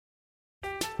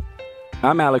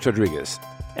I'm Alex Rodriguez.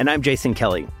 And I'm Jason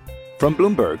Kelly. From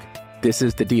Bloomberg, this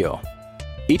is The Deal.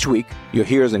 Each week, you'll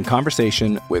hear us in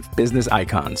conversation with business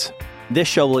icons. This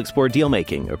show will explore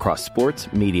deal-making across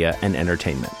sports, media, and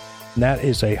entertainment. That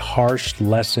is a harsh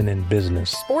lesson in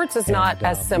business. Sports is not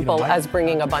as simple as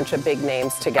bringing a bunch of big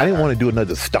names together. I didn't want to do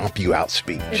another stomp you out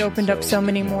speech. It opened up so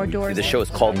many more doors. The show is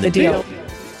called The Deal.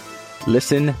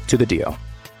 Listen to The Deal.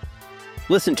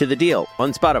 Listen to The Deal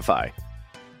on Spotify.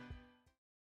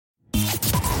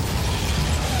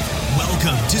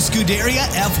 Welcome to Scuderia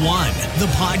F1, the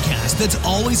podcast that's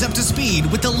always up to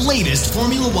speed with the latest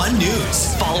Formula One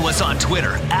news. Follow us on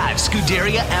Twitter at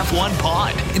Scuderia F1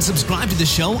 Pod and subscribe to the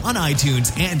show on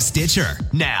iTunes and Stitcher.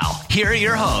 Now, here are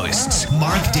your hosts,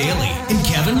 Mark Daly and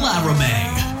Kevin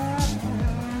Laramee.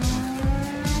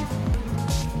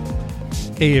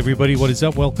 Hey everybody, what is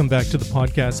up? Welcome back to the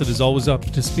podcast that is always up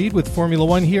to speed with Formula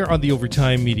One here on the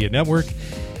Overtime Media Network.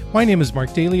 My name is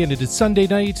Mark Daly, and it is Sunday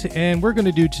night, and we're going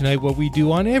to do tonight what we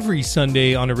do on every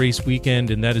Sunday on a race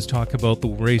weekend, and that is talk about the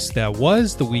race that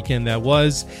was, the weekend that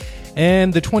was.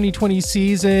 And the 2020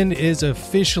 season is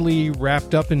officially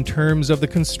wrapped up in terms of the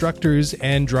Constructors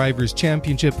and Drivers'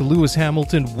 Championship. Lewis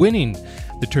Hamilton winning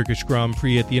the Turkish Grand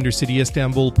Prix at the Intercity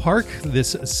Istanbul Park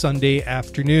this Sunday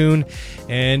afternoon,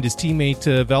 and his teammate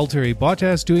Valtteri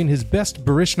Bottas doing his best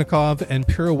Baryshnikov and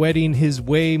pirouetting his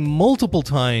way multiple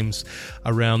times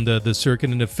around the circuit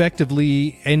and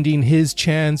effectively ending his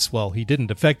chance. Well, he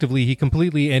didn't effectively. He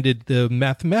completely ended the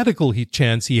mathematical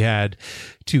chance he had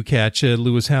to catch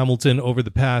Lewis Hamilton over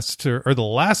the past or the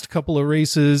last couple of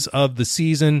races of the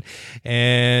season.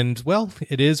 And, well,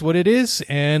 it is what it is.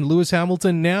 And Lewis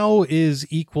Hamilton now is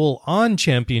equal on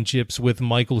championships with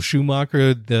Michael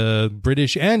Schumacher. The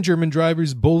British and German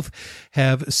drivers both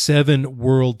have 7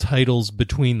 world titles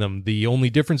between them. The only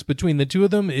difference between the two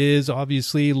of them is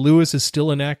obviously Lewis is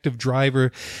still an active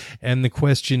driver. And the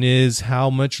question is, how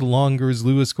much longer is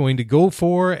Lewis going to go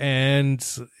for? And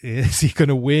is he going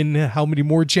to win how many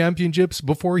more championships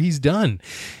before he's done?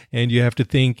 And you have to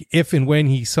think if and when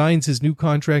he signs his new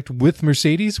contract with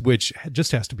Mercedes, which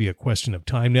just has to be a question of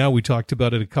time now. We talked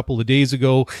about it a couple of days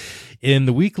ago in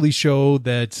the weekly show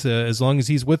that as long as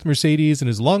he's with Mercedes and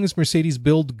as long as Mercedes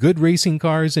build good racing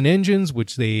cars and engines,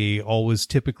 which they always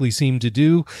typically seem to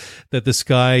do, that the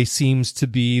sky seems to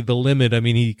be the limit. I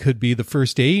mean, he could be the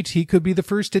first to 8. He could be the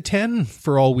first to 10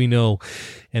 for all we know.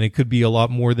 And it could be a lot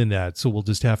more than that. So we'll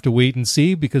just have to wait and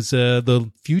see because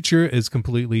the future is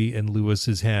completely in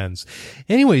Lewis's hands.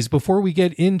 Anyways, before we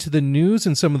get into the news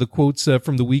and some of the quotes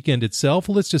from the weekend itself,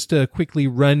 let's just quickly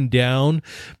run down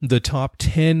the top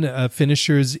 10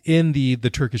 finishers in the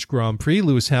Turkish Grand Prix.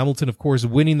 Lewis Hamilton, of course,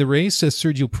 winning the race.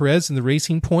 Sergio Perez in the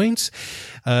Racing Points,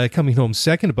 coming home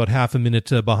second, about half a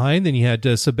minute behind. Then you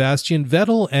had Sebastian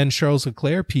Vettel and Charles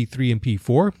Leclerc, P3 and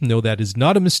P4. No, that is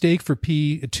not a mistake for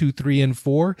P2, 3, and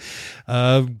 4.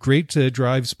 Great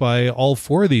drives by all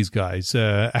 4 of these guys.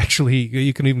 Actually,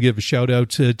 you can even give a shout out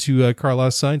to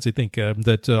Carlos Sainz. I think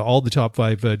that all the top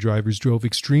 5 drivers drove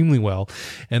extremely well.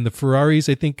 And the Ferraris,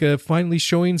 I think, finally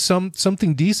showing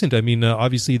something decent. I mean,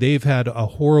 obviously, they've had a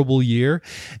horrible year.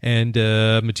 And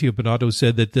Matteo Binotto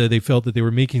said that they felt that they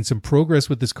were making some progress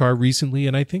with this car recently.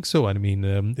 And I think so. I mean,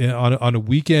 on a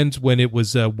weekend when it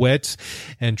was wet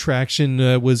and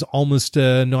traction was almost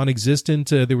non-existent,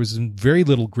 there was very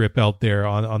little grip out there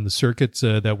on the circuit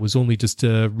that was only just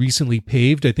recently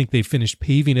paved. I think they finished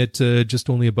paving it just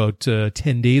only about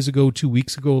 10 days ago, 2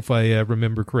 weeks ago, if I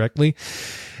remember correctly.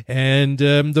 And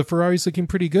the Ferrari's looking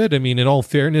pretty good. I mean, in all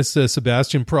fairness,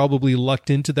 Sebastian probably lucked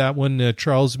into that one.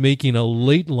 Charles making a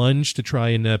late lunge to try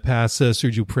and pass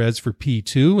Sergio Perez for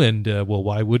P2. And, well,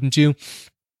 why wouldn't you?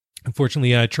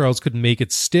 Unfortunately, Charles couldn't make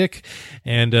it stick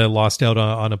and lost out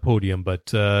on a podium,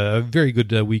 but a very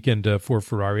good weekend for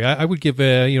Ferrari. I would give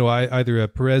either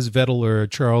Perez, Vettel, or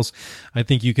Charles. I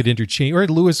think you could interchange, or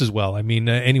Lewis as well. I mean,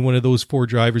 any one of those 4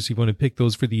 drivers, if you want to pick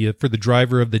those for the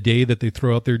driver of the day that they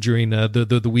throw out there during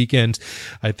the weekend,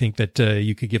 I think that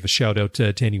you could give a shout out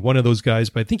to any one of those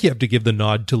guys. But I think you have to give the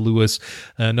nod to Lewis.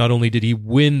 Not only did he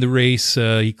win the race,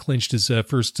 he clinched his his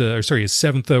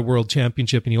 7th world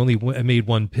championship, and he only made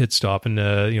one pit stop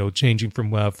and changing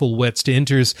from full wets to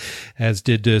inters, as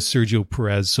did Sergio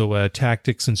Perez. So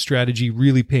tactics and strategy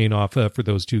really paying off for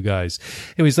those 2 guys.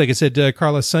 Anyways, like I said,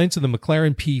 Carlos Sainz in the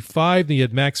McLaren P5. Then you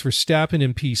had Max Verstappen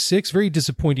in P6. Very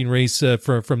disappointing race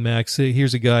from Max.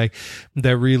 Here's a guy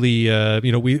that really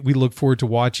we look forward to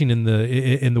watching in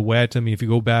the wet. I mean, if you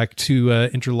go back to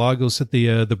Interlagos at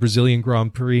the Brazilian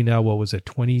Grand Prix, now what was it,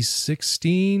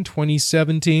 2016,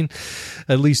 2017,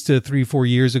 at least 3-4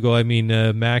 years ago. I mean,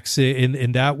 Max Max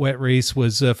in that wet race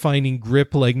was finding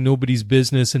grip like nobody's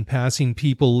business and passing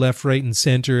people left, right, and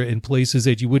center in places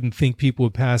that you wouldn't think people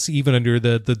would pass even under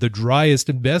the driest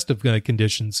and best of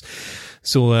conditions.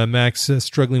 So Max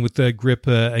struggling with grip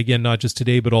again, not just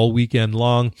today but all weekend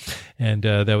long, and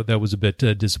that was a bit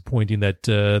disappointing that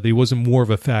there wasn't more of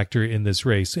a factor in this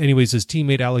race. Anyways, his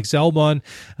teammate Alex Albon,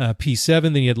 P7.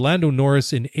 Then you had Lando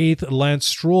Norris in 8th, Lance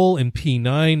Stroll in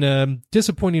P9.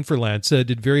 Disappointing for Lance.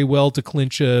 Did very well to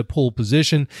clinch pole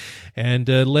position and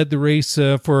led the race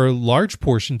for a large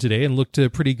portion today and looked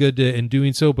pretty good in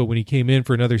doing so. But when he came in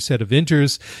for another set of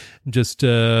inters, just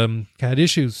had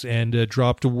issues and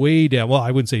dropped way down. Well,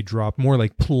 I wouldn't say dropped, more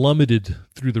like plummeted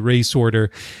through the race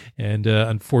order. And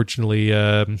unfortunately,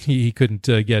 he couldn't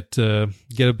get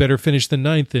a better finish than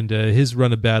 9th, and his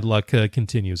run of bad luck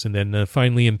continues. And then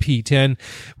finally in P10,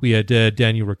 we had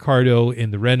Daniel Ricciardo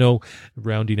in the Renault,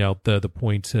 rounding out the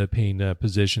point paying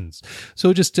positions.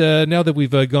 So just now that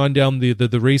we've gone down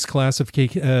the race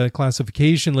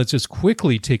classification, let's just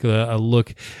quickly take a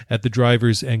look at the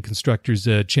drivers and constructors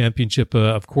championship.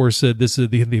 Of course,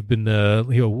 they've been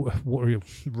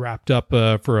wrapped up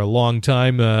for a long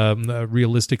time.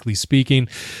 Realistically speaking,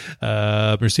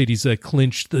 Mercedes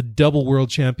clinched the double world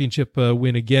championship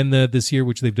win again this year,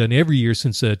 which they've done every year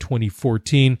since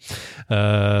 2014.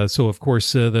 So of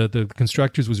course, the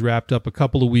constructors was wrapped up a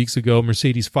couple of weeks ago.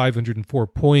 Mercedes 504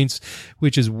 points,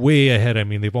 which is way ahead. I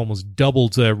mean, they've almost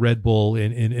doubled Red Bull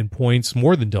in points,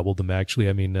 more than doubled them actually.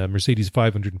 I mean, Mercedes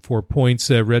 504 points,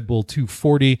 Red Bull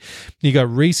 240. You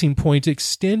got Racing Point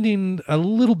extending a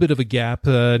little bit of a gap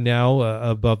now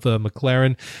above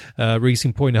McLaren.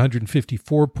 Racing Point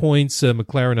 154 points,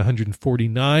 McLaren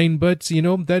 149, but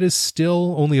that is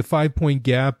still only a 5-point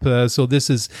gap. So this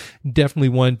is definitely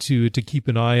one to keep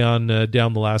an eye on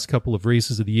down the last couple of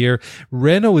races of the year.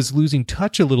 Renault is losing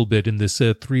touch a little bit in this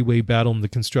three-way battle in the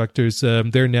constructors.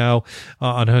 They're now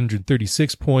on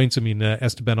 136 points. I mean,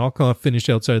 Esteban Ocon finished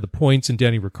outside of the points, and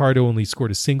Danny Ricciardo only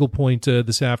scored a single point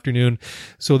this afternoon.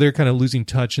 So they're kind of losing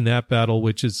touch in that battle,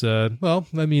 which is, well,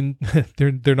 I mean,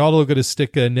 they're not all going to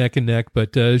stick neck and neck,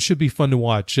 but it should be fun to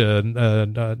watch,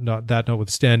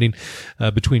 notwithstanding,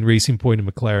 between Racing Point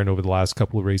and McLaren over the last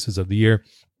couple of races of the year.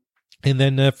 And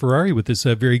then Ferrari, with this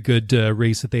very good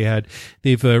race that they had,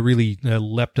 they've really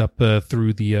leapt up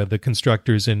through the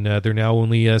constructors, and they're now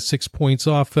only 6 points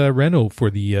off Renault for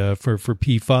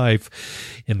P5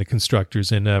 in the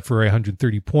constructors, and Ferrari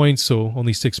 130 points, so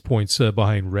only 6 points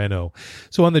behind Renault.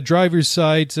 So on the driver's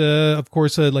side, of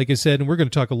course, like I said, and we're going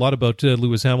to talk a lot about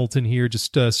Lewis Hamilton here,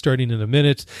 just starting in a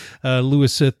minute.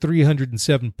 Lewis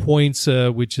 307 points,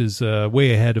 which is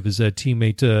way ahead of his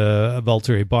teammate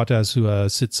Valtteri Bottas, who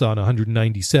sits on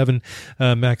 197.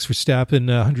 Max Verstappen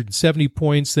 170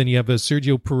 points. Then you have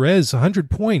Sergio Perez 100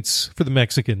 points for the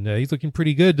Mexican. He's looking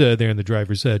pretty good there in the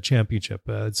drivers championship.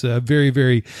 It's very,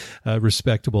 very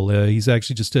respectable. He's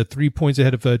actually just 3 points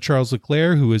ahead of Charles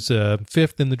Leclerc, who is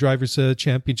 5th in the drivers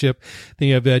championship. Then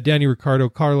you have Danny Ricciardo,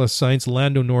 Carlos Sainz,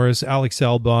 Lando Norris, Alex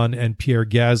Albon, and Pierre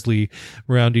Gasly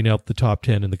rounding out the top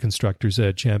 10 in the constructors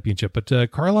championship.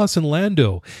 But Carlos and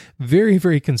Lando, very,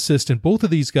 very consistent. Both of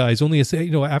these guys only,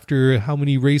 after how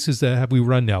many races have we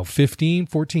run now? 15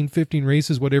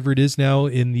 races, whatever it is now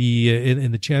in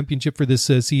the championship for this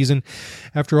season.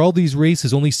 After all these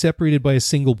races, only separated by a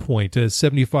single point,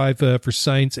 75 for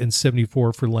Sainz and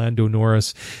 74 for Lando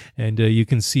Norris. And you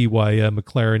can see why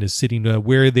McLaren is sitting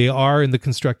where they are in the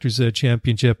Constructors'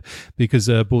 Championship, because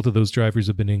both of those drivers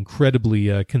have been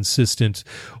incredibly consistent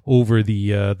over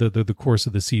the course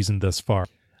of the season thus far.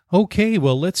 Okay,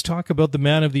 well, let's talk about the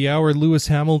man of the hour, Lewis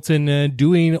Hamilton,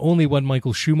 doing only what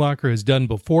Michael Schumacher has done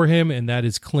before him, and that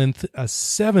is clinch a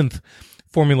 7th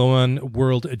Formula One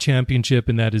World Championship,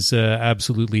 and that is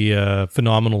absolutely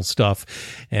phenomenal stuff.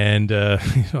 And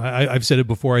I've said it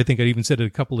before. I think I even said it a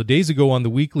couple of days ago on the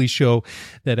weekly show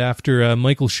that after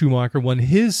Michael Schumacher won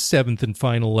his 7th and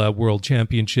final World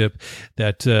Championship,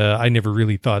 that I never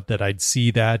really thought that I'd see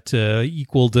that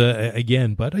equaled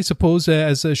again. But I suppose,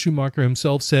 as Schumacher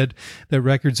himself said, that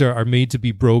records are made to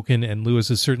be broken, and Lewis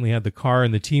has certainly had the car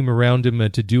and the team around him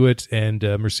to do it. And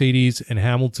Mercedes and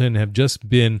Hamilton have just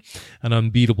been an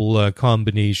unbeatable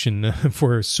combination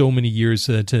for so many years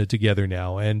together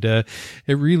now, and it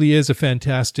really is a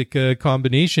fantastic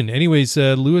combination. Anyways,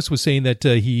 Lewis was saying that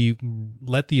he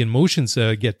let the emotions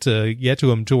get to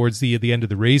him towards the end of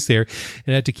the race there,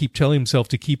 and had to keep telling himself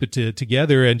to keep it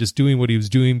together and just doing what he was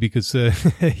doing, because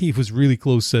he was really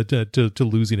close to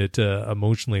losing it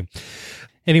emotionally.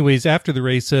 Anyways, after the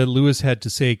race, Lewis had to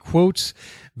say, quote,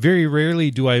 Very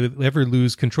rarely do I ever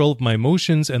lose control of my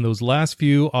emotions, and those last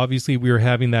few, obviously we were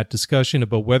having that discussion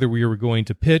about whether we were going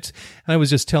to pit, and I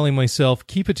was just telling myself,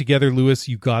 keep it together, Lewis,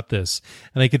 you got this.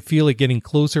 And I could feel it getting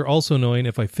closer, also knowing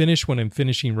if I finish when I'm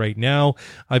finishing right now,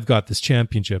 I've got this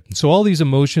championship. So all these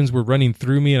emotions were running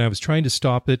through me, and I was trying to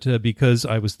stop it because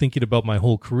I was thinking about my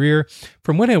whole career,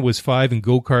 from when I was 5 in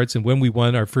go-karts and when we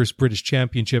won our first British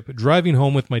championship, driving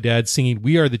home with my dad singing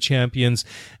 "We Are the Champions"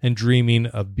 and dreaming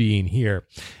of being here.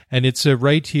 And it's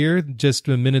right here, just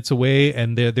minutes away,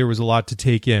 and there was a lot to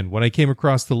take in. When I came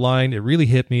across the line, it really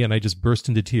hit me, and I just burst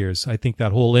into tears. I think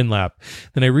that whole in-lap.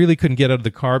 Then I really couldn't get out of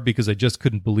the car because I just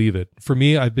couldn't believe it. For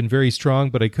me, I've been very strong,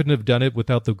 but I couldn't have done it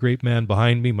without the great man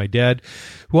behind me, my dad,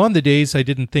 who on the days I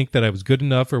didn't think that I was good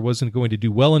enough or wasn't going to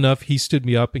do well enough, he stood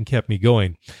me up and kept me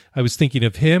going. I was thinking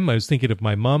of him. I was thinking of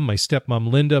my mom, my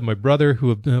stepmom, Linda, my brother, who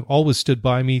have always stood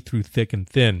by me through thick and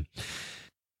thin.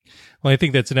 Well, I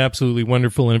think that's an absolutely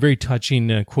wonderful and a very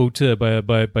touching quote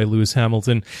by Lewis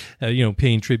Hamilton,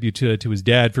 paying tribute to his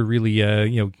dad for really,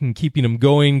 keeping him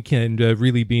going and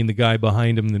really being the guy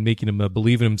behind him and making him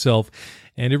believe in himself.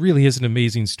 And it really is an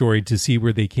amazing story to see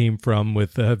where they came from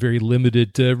with very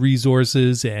limited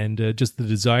resources and just the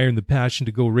desire and the passion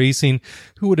to go racing.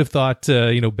 Who would have thought,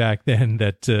 back then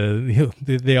that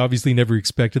they obviously never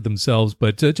expected themselves,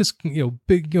 but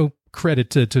big, credit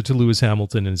to Lewis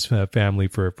Hamilton and his family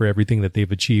for everything that they've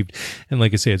achieved. And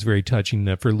like I say, it's very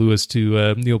touching for Lewis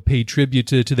to pay tribute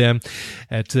to them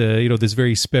at this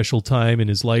very special time in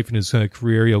his life and his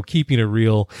career, keeping it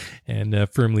real and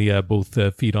firmly both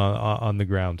feet on the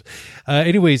ground.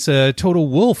 Anyways, Toto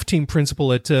Wolff, team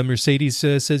principal at Mercedes,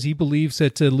 says he believes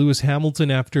that Lewis Hamilton,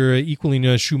 after equaling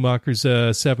Schumacher's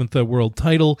 7th world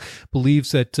title,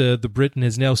 believes that the Briton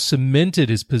has now cemented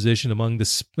his position among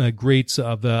the greats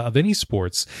of any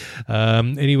sports.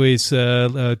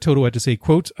 Toto had to say,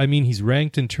 quote, "I mean, he's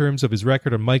ranked in terms of his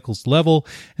record on Michael's level,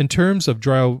 in terms of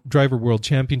driver world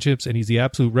championships, and he's the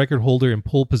absolute record holder in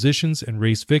pole positions and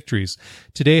race victories.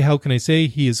 Today, how can I say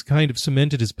he has kind of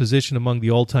cemented his position among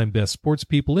the all-time best sports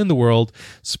people in the world,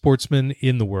 sportsmen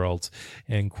in the world,"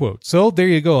 end quote. So there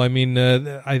you go. I mean,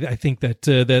 I think that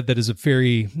is a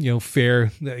very,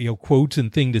 fair, quote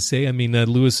and thing to say. I mean,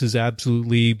 Lewis is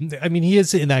absolutely, he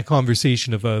is in that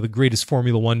conversation of the greatest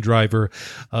Formula One driver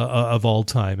of all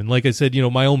time. And like I said,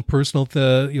 my own personal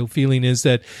feeling is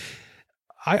that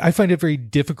I find it very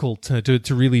difficult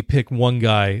to really pick one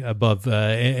guy above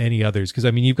any others, because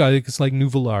you've got it's like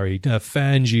Nuvolari,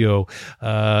 Fangio,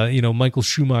 Michael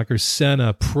Schumacher,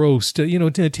 Senna,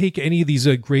 Prost, to take any of these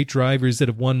great drivers that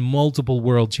have won multiple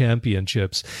world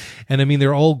championships, and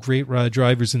they're all great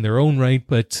drivers in their own right,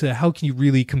 but how can you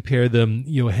really compare them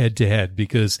head to head?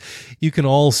 Because you can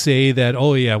all say that,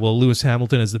 oh yeah, well, Lewis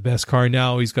Hamilton has the best car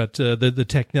now, he's got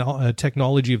the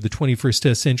technology of the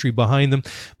 21st century behind them,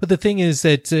 but the thing is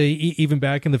that even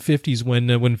back in the 50s when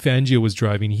Fangio was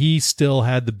driving, he still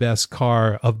had the best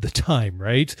car of the time,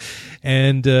 right?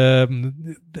 And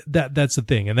that's the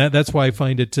thing, and that's why I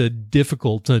find it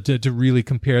difficult to really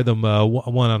compare them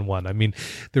one-on-one.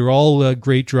 They're all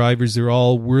great drivers. They're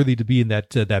all worthy to be in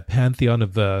that pantheon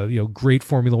of great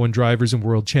Formula One drivers and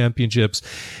world championships.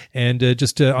 And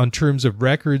just on terms of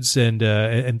records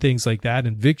and things like that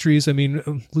and victories,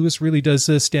 Lewis really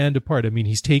does stand apart.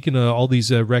 He's taken all these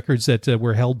records that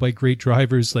were held by great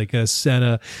drivers like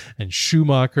Senna and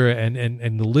Schumacher,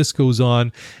 and the list goes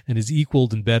on, and has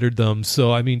equaled and bettered them.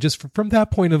 So just from that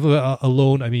point of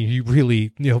alone, he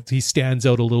really he stands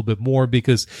out a little bit more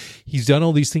because he's done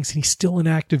all these things and he's still an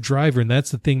active driver, and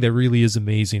that's the thing that really is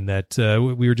amazing. That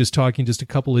we were just talking just a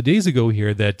couple of days ago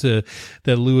here that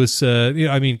Lewis,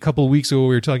 a couple of weeks ago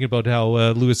we were talking about how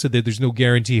Lewis said that there's no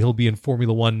guarantee he'll be in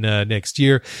Formula One next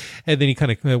year, and then he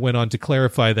kind of went on to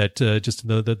clarify that just in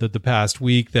the past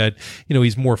week that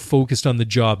he's more focused on the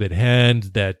job at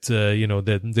hand, that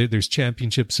that there's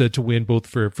championships to win both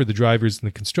for the drivers and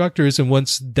the constructors, and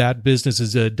once that business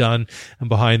is done and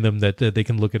behind them, that they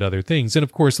can look at other things. And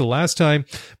of course, the last time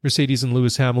Mercedes and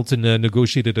Lewis Hamilton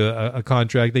negotiated a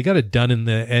contract, they got it done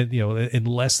in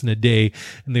less than a day,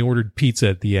 and they ordered pizza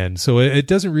at the end. So it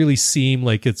doesn't really seem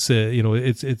like it's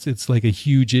it's like a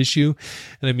huge issue.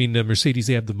 And Mercedes,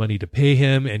 they have the money to pay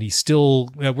him, and he's still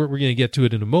we're going to get to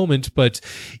it in a moment, but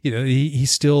he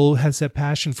still has that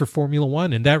passion for Formula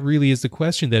One, and that really is the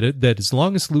question. That as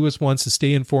long as Lewis wants to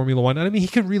stay in Formula One, he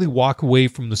can really walk away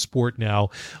from the sport now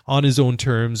on his own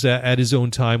terms at his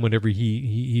own time whenever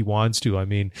he wants to.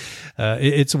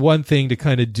 It's one thing to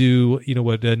kind of do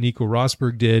what Nico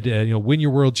Rosberg did, win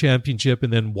your world championship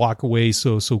and then walk away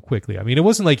so quickly. It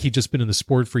wasn't like he'd just been in the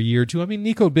sport for a year or two.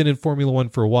 Nico had been in Formula One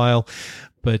for a while,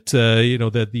 but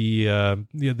the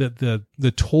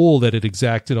toll that it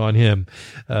exacted on him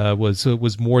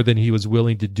was more than he was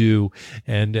willing to do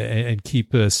and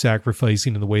keep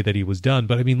sacrificing in the way that he was done.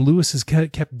 But I mean, Lewis has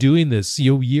kept doing this,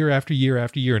 year after year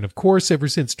after year, and of course, ever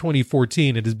since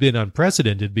 2014, it has been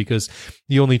unprecedented because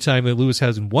the only time that Lewis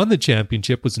hasn't won the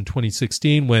championship was in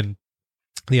 2016 when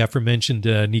the aforementioned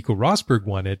Nico Rosberg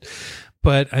won it.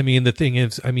 But I mean, the thing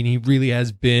is, he really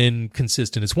has been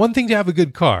consistent. It's one thing to have a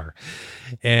good car.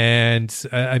 And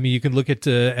you can look at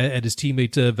his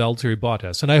teammate Valtteri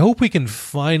Bottas. And I hope we can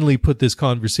finally put this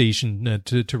conversation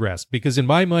to rest, because in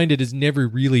my mind, it has never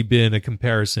really been a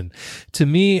comparison to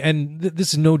me. And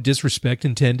this is no disrespect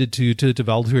intended to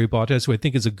Valtteri Bottas, who I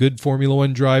think is a good Formula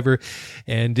One driver.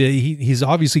 And he's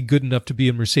obviously good enough to be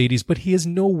in Mercedes, but he is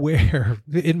nowhere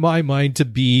in my mind to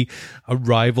be a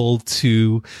rival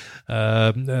to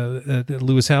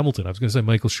Lewis Hamilton. I was going to say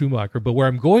Michael Schumacher, but where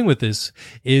I'm going with this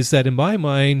is that in my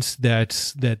mind that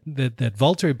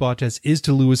Valtteri Bottas is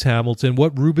to Lewis Hamilton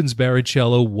what Rubens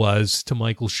Barrichello was to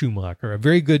Michael Schumacher. A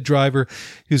very good driver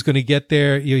who's going to get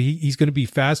there. He's going to be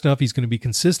fast enough. He's going to be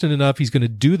consistent enough. He's going to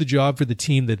do the job for the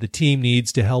team that the team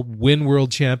needs to help win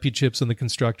world championships on the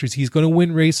constructors. He's going to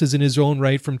win races in his own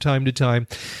right from time to time,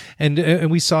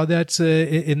 and we saw that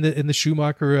in the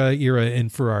Schumacher era in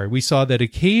Ferrari. We saw that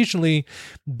occasionally.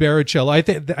 Barrichello,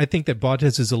 I think that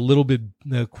Bottas is a little bit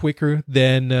quicker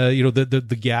than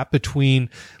the gap between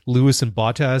Lewis and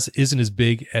Bottas isn't as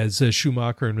big as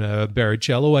Schumacher and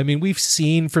Barrichello. I mean, we've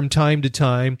seen from time to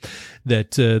time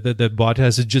that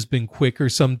Bottas has just been quicker.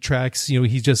 Some tracks,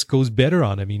 he just goes better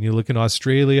on. I mean, you look in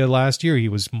Australia last year, he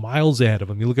was miles ahead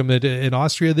of him. You look at him in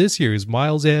Austria this year, he's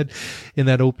miles ahead in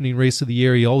that opening race of the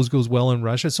year. He always goes well in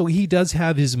Russia, so he does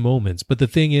have his moments. But the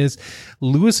thing is,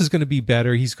 Lewis is going to be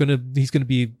better. He's going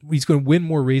to win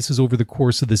more races over the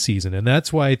course of the season, and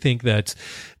that's why I think that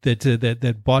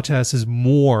Bottas is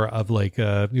more of like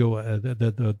the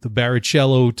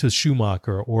Barrichello to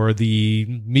Schumacher or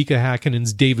the Mika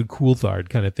Häkkinen's David Coulthard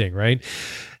kind of thing, right?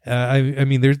 I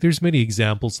mean, there's many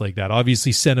examples like that.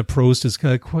 Obviously, Senna Prost is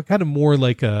kind of more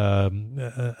like a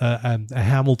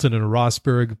Hamilton and a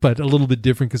Rosberg, but a little bit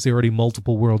different because they're already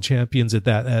multiple world champions at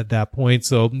that point.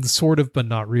 So sort of, but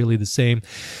not really the same.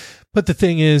 But the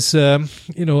thing is,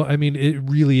 it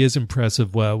really is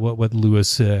impressive what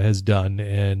Lewis has done,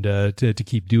 and to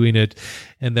keep doing it,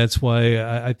 and that's why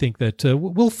I think that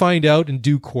we'll find out in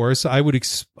due course. I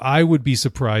would be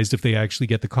surprised if they actually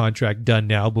get the contract done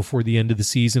now before the end of the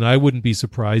season. I wouldn't be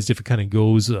surprised if it kind of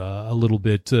goes a little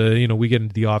bit. We get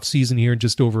into the off season here in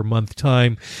just over a month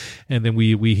time, and then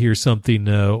we hear something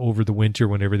over the winter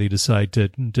whenever they decide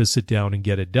to sit down and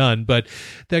get it done. But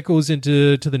that goes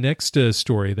into the next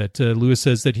story that. Lewis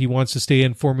says that he wants to stay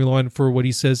in Formula One for what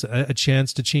he says a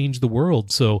chance to change the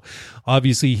world. So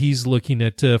obviously he's looking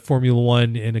at Formula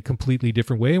One in a completely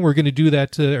different way. And we're going to do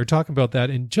that or talk about that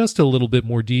in just a little bit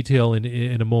more detail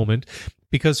in a moment.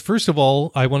 Because first of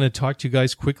all, I want to talk to you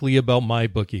guys quickly about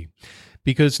MyBookie.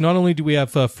 Because not only do we have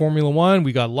Formula One,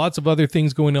 we got lots of other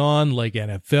things going on like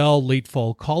NFL, late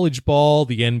fall college ball,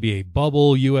 the NBA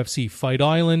bubble, UFC Fight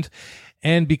Island.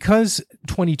 And because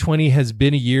 2020 has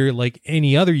been a year like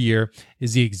any other year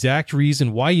is the exact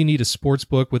reason why you need a sports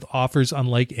book with offers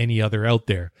unlike any other out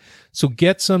there. So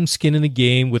get some skin in the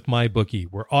game with MyBookie,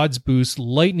 where odds boosts,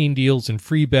 lightning deals, and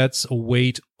free bets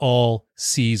await all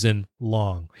season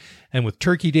long. And with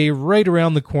Turkey Day right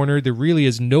around the corner, there really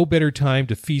is no better time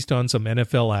to feast on some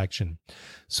NFL action.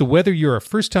 So whether you're a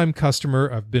first-time customer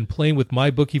or have been playing with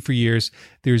MyBookie for years,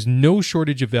 there's no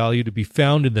shortage of value to be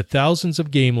found in the thousands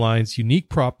of game lines, unique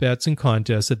prop bets, and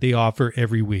contests that they offer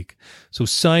every week. So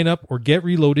sign up or get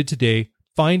reloaded today,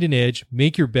 find an edge,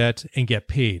 make your bet, and get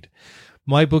paid.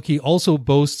 MyBookie also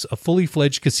boasts a fully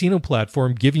fledged casino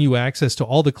platform giving you access to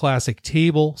all the classic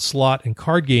table, slot, and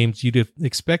card games you'd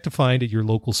expect to find at your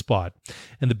local spot.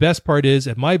 And the best part is,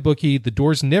 at MyBookie, the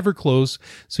doors never close,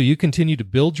 so you continue to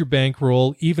build your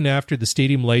bankroll even after the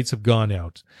stadium lights have gone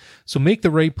out. So make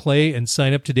the right play and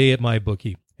sign up today at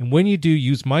MyBookie. And when you do,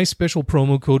 use my special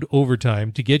promo code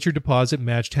OVERTIME to get your deposit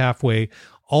matched halfway,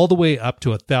 all the way up to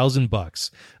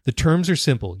 $1,000. The terms are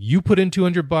simple. You put in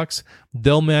 $200,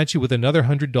 they'll match you with another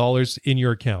 $100 in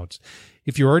your account.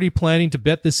 If you're already planning to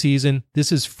bet this season, this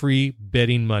is free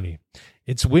betting money.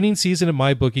 It's winning season at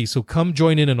MyBookie, so come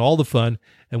join in on all the fun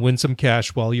and win some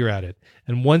cash while you're at it.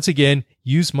 And once again,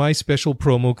 use my special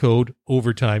promo code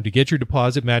OVERTIME to get your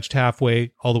deposit matched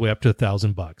halfway, all the way up to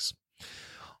 $1,000.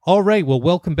 All right. Well,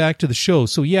 welcome back to the show.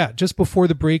 So yeah, just before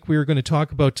the break, we were going to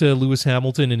talk about Lewis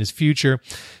Hamilton and his future.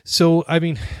 So, I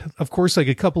mean, of course, like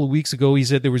a couple of weeks ago, he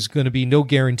said there was going to be no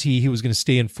guarantee he was going to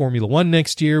stay in Formula One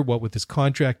next year, what with his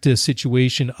contract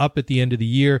situation up at the end of the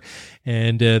year.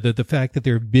 And the fact that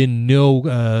there have been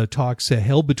no talks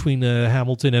held between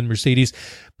Hamilton and Mercedes.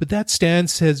 But that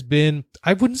stance has been,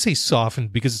 I wouldn't say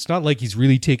softened, because it's not like he's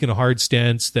really taken a hard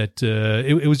stance that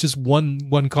it was just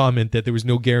one comment that there was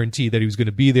no guarantee that he was going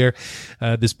to be there.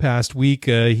 This past week,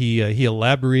 he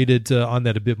elaborated on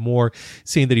that a bit more,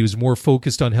 saying that he was more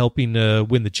focused on helping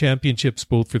win the championships,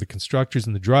 both for the constructors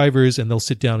and the drivers, and they'll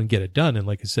sit down and get it done. And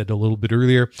like I said a little bit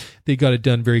earlier, they got it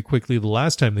done very quickly the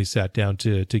last time they sat down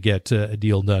to get a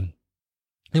deal done.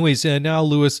 Anyways, now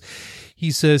Lewis,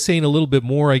 he's saying a little bit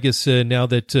more, I guess, now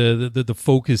that the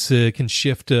focus can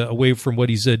shift away from what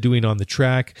he's doing on the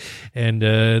track, and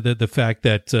the fact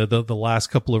that the last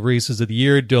couple of races of the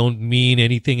year don't mean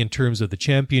anything in terms of the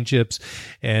championships,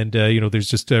 and there's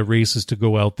just races to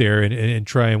go out there and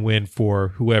try and win for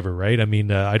whoever, right? I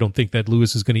mean, I don't think that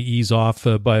Lewis is going to ease off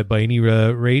by any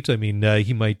rate. I mean,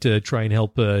 he might try and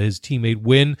help his teammate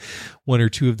win one or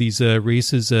two of these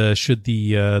races should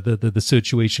the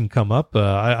situation come up.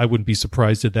 I wouldn't be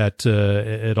surprised at that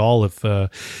at all if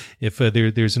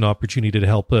there's an opportunity to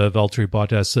help Valtteri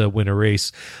Bottas win a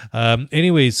race.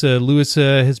 Anyways, Lewis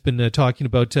has been talking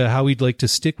about how he'd like to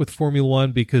stick with Formula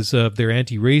One because of their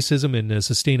anti-racism and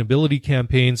sustainability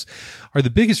campaigns are the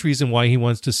biggest reason why he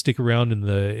wants to stick around in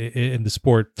the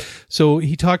sport. So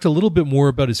he talked a little bit more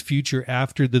about his future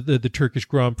after the Turkish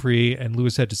Grand Prix, and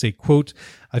Lewis had to say, quote,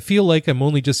 "I feel like I'm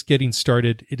only just getting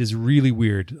started. It is really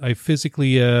weird. I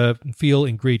physically feel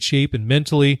in great shape, and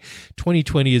mentally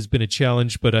 2020 has been a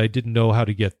challenge, but I didn't know how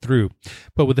to get through.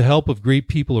 But with the help of great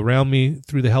people around me,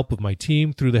 through the help of my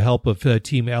team, through the help of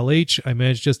Team LH, I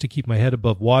managed just to keep my head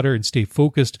above water and stay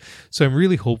focused. So I'm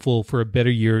really hopeful for a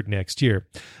better year next year.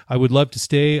 I would love to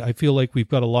stay. I feel like we've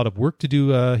got a lot of work to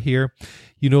do here.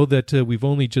 You know that we've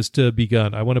only just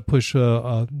begun. I want to push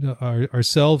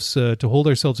ourselves to hold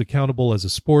ourselves accountable as a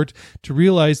sport, to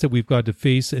realize that we've got to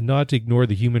face and not ignore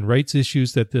the human rights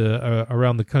issues that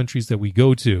around the countries that we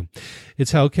go to.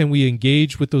 It's how can we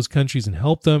engage with those countries and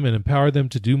help them and empower them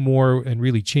to do more and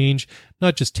really change,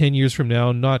 not just 10 years from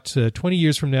now, not 20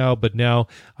 years from now, but now.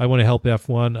 I want to help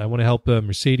F1. I want to help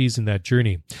Mercedes in that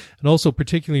journey. And also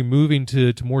particularly moving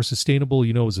to more sustainable,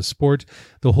 as a sport,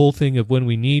 the whole thing of when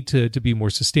we need to be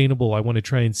more sustainable. I want to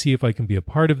try and see if I can be a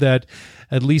part of that,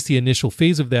 at least the initial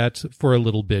phase of that, for a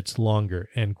little bit longer,"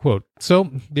 end quote.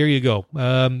 So there you go.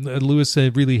 Lewis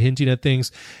really hinting at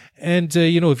things. And,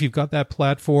 if you've got that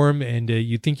platform and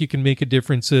you think you can make a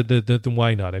difference, then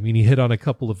why not? I mean, he hit on a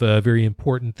couple of very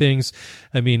important things.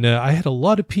 I mean, I had a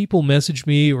lot of people message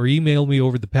me or email me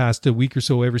over the past week or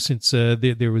so, ever since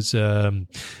there was the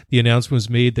announcement was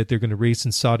made that they're going to race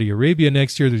in Saudi Arabia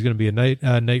next year. There's going to be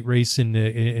a night race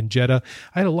in Jeddah.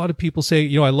 I had a lot of people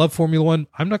say, I love Formula One.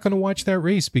 I'm not going to watch that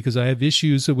race because I have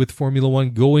issues with Formula One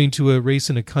going to a race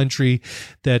in a country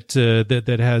that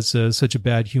has such a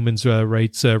bad human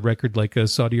rights record like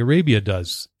Saudi Arabia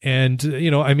does. And,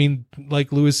 I mean,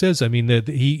 like Lewis says, I mean, that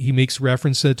he makes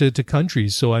reference to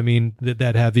countries. So, I mean,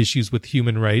 that have issues with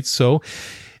human rights. So,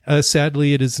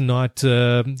 sadly, it is not,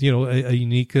 a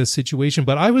unique situation.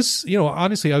 But I was,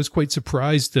 honestly, I was quite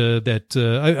surprised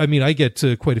that I get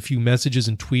quite a few messages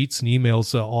and tweets and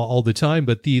emails all the time.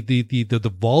 But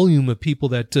the volume of people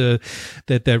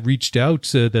that reached out,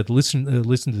 that listened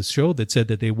to the show, that said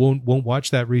that they won't watch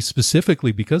that race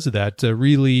specifically because of that,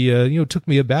 really, took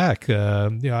me aback.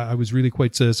 I was really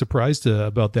quite surprised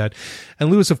about that.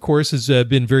 And Lewis, of course, has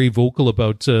been very vocal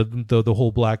about the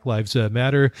whole Black Lives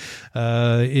Matter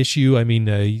issue. I mean,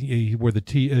 he wore the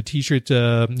t-shirt,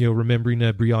 remembering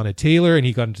Breonna Taylor, and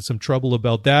he got into some trouble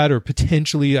about that, or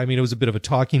potentially, I mean, it was a bit of a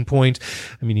talking point.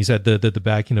 I mean, he's had the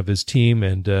backing of his team,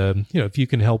 and if you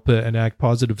can help enact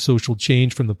positive social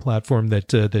change from the platform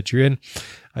that you're in,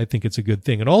 I think it's a good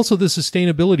thing. And also the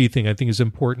sustainability thing, I think, is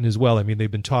important as well. I mean, they've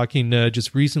been talking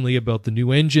just recently about the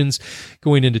new engines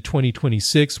going into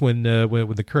 2026 when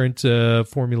the current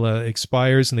formula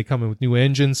expires and they come in with new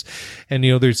engines. And,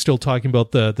 they're still talking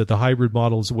about the hybrid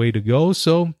model is the way to go.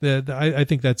 So I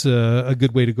think that's a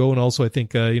good way to go. And also I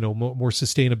think, more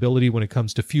sustainability when it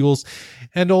comes to fuels.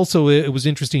 And also it was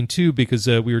interesting too, because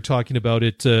we were talking about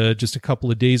it just a couple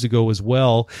of days ago as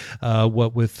well,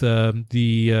 what with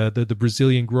the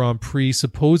Brazilian Brazilian Grand Prix,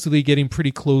 supposedly getting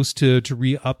pretty close to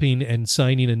re-upping and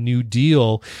signing a new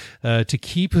deal to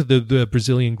keep the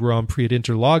Brazilian Grand Prix at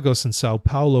Interlagos and Sao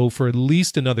Paulo for at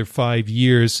least another 5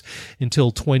 years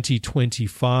until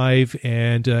 2025.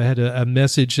 And I had a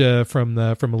message from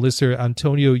a listener,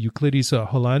 Antonio Euclides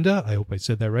Holanda. I hope I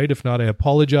said that right. If not, I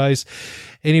apologize.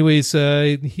 Anyways,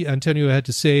 Antonio had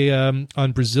to say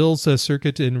on Brazil's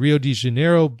circuit in Rio de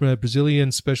Janeiro,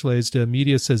 Brazilian specialized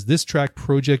media says this track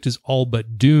project is all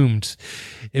but doomed.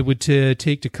 It would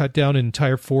take to cut down an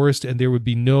entire forest, and there would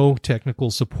be no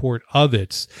technical support of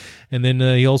it. And then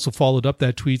he also followed up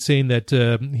that tweet saying that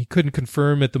he couldn't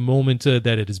confirm at the moment that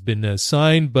it has been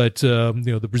signed, but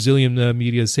the Brazilian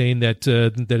media is saying that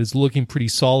it's looking pretty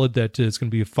solid, that it's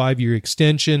going to be a 5-year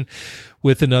extension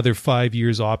with another 5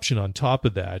 years option on top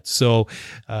of that. So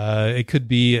it could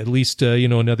be at least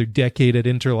another decade at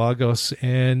Interlagos.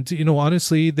 And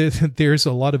honestly, there's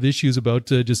a lot of issues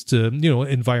about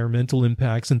environmental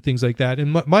impacts and things like that.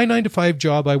 In my 9-to-5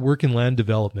 job, I work in land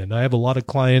development. I have a lot of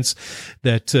clients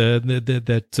that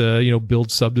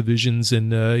build subdivisions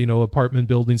and apartment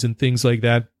buildings and things like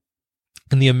that.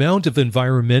 And the amount of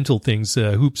environmental things,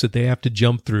 hoops that they have to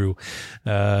jump through,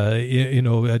 to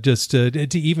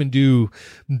even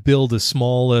build a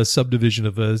small subdivision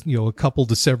of a couple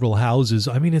to several houses.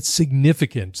 I mean, it's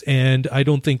significant. And I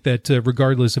don't think that,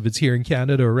 regardless if it's here in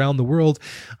Canada or around the world,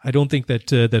 I don't think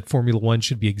that Formula One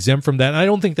should be exempt from that. And I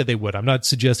don't think that they would. I'm not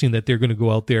suggesting that they're going to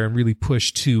go out there and really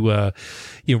push to,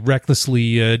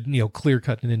 recklessly, clear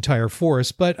cut an entire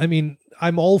forest. But I mean,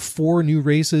 I'm all for new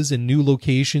races and new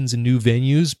locations and new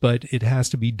venues, but it has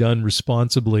to be done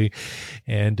responsibly.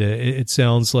 And it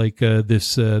sounds like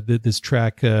this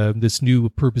track, this new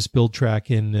purpose-built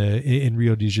track in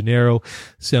Rio de Janeiro,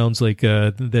 sounds like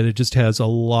that it just has a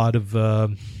lot of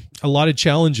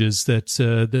challenges that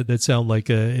sound like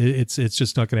it's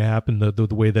just not going to happen the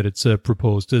way that it's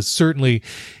proposed. Certainly,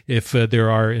 if there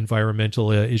are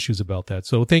environmental issues about that.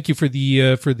 So thank you for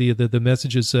the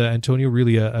messages, Antonio.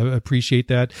 Really appreciate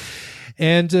that.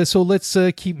 And so let's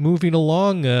keep moving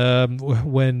along.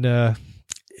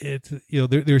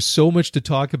 There's so much to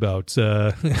talk about.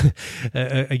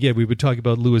 Again, we would talk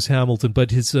about Lewis Hamilton,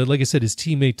 but his, like I said, his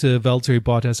teammate Valtteri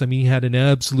Bottas. I mean, he had an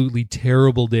absolutely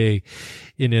terrible day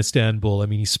in Istanbul. I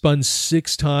mean, he spun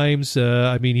 6 times.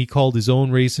 He called his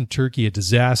own race in Turkey a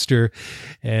disaster,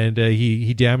 and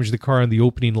he damaged the car on the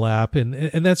opening lap.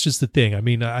 And that's just the thing. I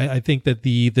mean, I think that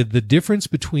the difference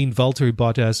between Valtteri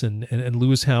Bottas and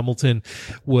Lewis Hamilton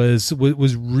was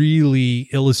really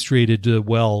illustrated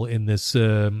well in this.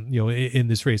 In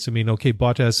this race. I mean, okay,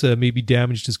 Bottas maybe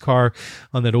damaged his car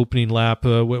on that opening lap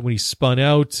when he spun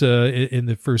out in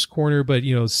the first corner, but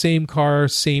same car,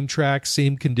 same track,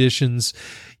 same conditions.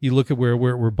 You look at where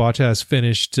Bottas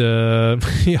finished.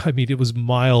 It was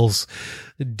miles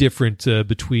different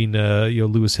between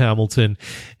Lewis Hamilton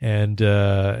and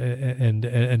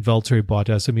Valtteri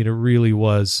Bottas. I mean, it really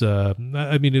was.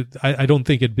 I don't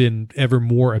think it'd been ever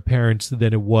more apparent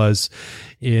than it was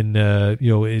in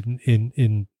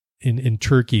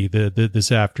Turkey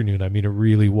this afternoon. I mean, it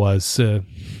really was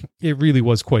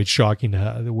quite shocking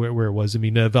where it was. I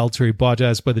mean, Valtteri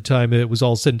Bottas, by the time it was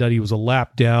all said and done, he was a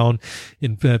lap down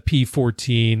in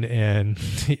P14, and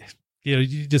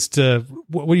you just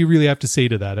what do you really have to say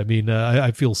to that? I mean, I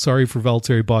feel sorry for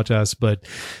Valtteri Bottas, but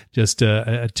just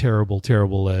a terrible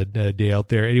day out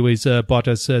there. Anyways,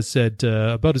 Bottas said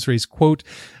about his race, quote,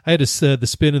 I had the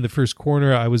spin in the first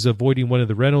corner. I was avoiding one of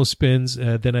the Renault spins.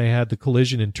 Then I had the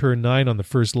collision in turn 9 on the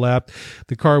first lap.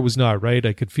 The car was not right.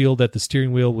 I could feel that the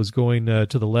steering wheel was going to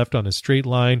the left on a straight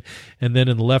line. And then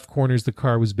in the left corners, the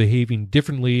car was behaving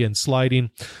differently and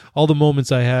sliding. All the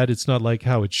moments I had, it's not like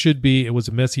how it should be. It was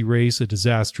a messy race, a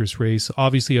disastrous race.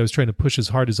 Obviously, I was trying to push as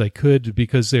hard as I could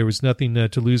because there was nothing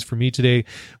to lose for me today.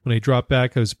 When I dropped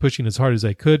back, I was pushing as hard as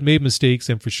I could, made mistakes,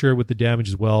 and for sure with the damage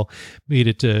as well, made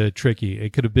it tricky.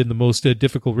 It could have been the most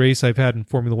difficult race I've had in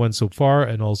Formula One so far,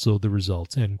 and also the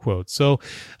results, end quote. So,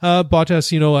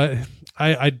 Bottas,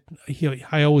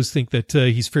 I always think that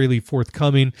he's fairly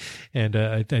forthcoming, and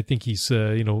I think he's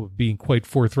being quite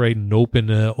forthright and open,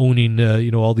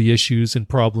 owning all the issues and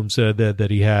problems that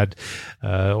he had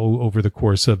over the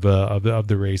course of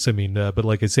the race. I mean, but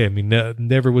like I say, I mean,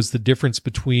 never was the difference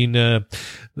between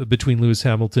Lewis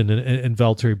Hamilton and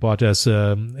Valtteri Bottas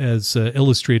as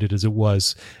illustrated as it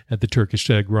was at the Turkish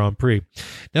Grand Prix.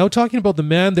 Now, talking about the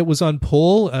man that was on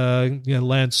pole,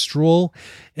 Lance Stroll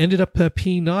ended up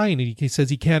P9, and he says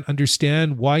he can't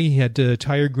understand why he had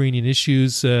tire graining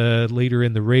issues later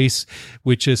in the race,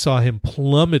 which saw him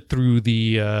plummet through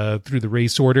the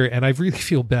race order. And I really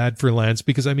feel bad for Lance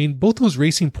because, I mean, both those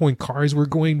Racing Point cars were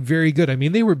going very good. I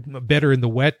mean, they were better in the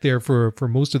wet there for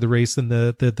most of the race than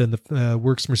the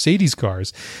Works Mercedes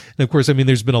cars. And of course, I mean,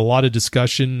 there's been a lot of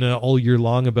discussion all year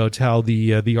long about how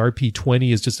the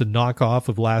RP20 is just a knockoff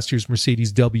of last year's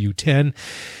Mercedes W10,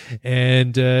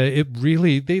 and they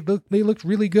looked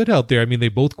really good out there. I mean, they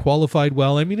both qualified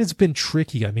well. I mean, it's been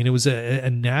tricky. I mean, it was a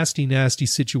nasty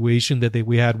situation that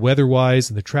we had weather-wise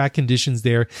and the track conditions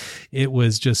there. It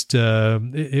was just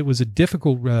it was a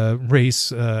difficult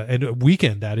race and a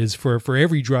weekend, that is, for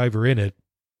every driver in it.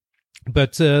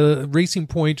 But Racing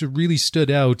Point really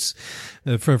stood out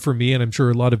for me, and I'm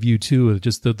sure a lot of you too.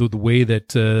 Just the way that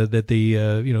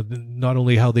they not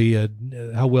only how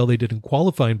well they did in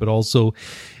qualifying, but also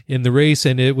in the race.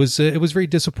 And it was very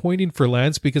disappointing for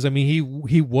Lance because, I mean,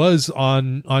 he was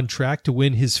on track to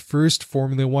win his first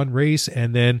Formula One race,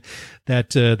 and then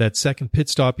that second pit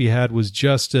stop he had was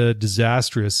just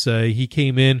disastrous. He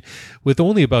came in with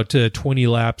only about 20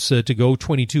 laps to go,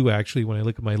 22 actually when I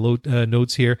look at my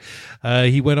notes here.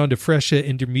 He went on to fresh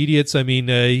intermediates. I mean,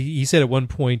 he said at one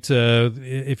point,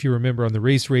 if you remember on the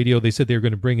race radio, they said they were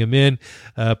going to bring him in,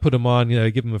 put him on,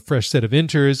 give him a fresh set of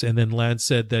inters. And then Lance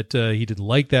said that he didn't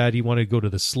like that. He wanted to go to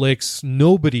the slicks.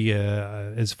 Nobody,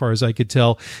 as far as I could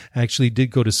tell, actually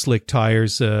did go to slick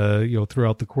tires,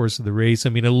 throughout the course of the race. I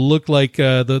mean, it looked like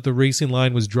the racing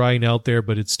line was drying out there,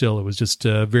 but it was just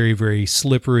very, very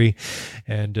slippery.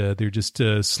 And they're just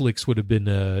slicks would have been,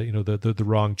 the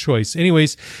wrong choice.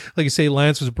 Anyways, like I say,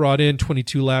 Lance was brought in,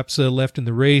 22 laps left in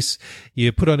the race.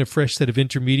 You put on a fresh set of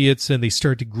intermediates and they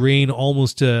start to grain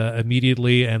almost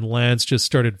immediately, and Lance just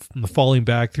started falling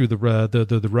back through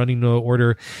the running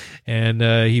order, and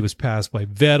he was passed by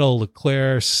Vettel,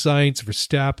 Leclerc, Sainz,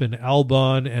 Verstappen,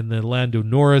 Albon, and then Lando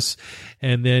Norris.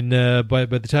 And then by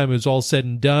the time it was all said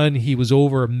and done, he was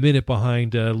over a minute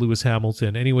behind Lewis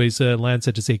Hamilton. Anyways, Lance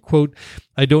had to say, quote,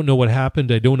 "I don't know what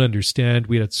happened. I don't understand.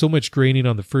 We had so much graining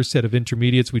on the first set of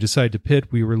intermediates. We decided to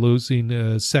pit. We were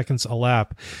losing seconds a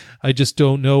lap. I just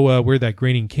don't know where that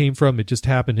graining came from. It just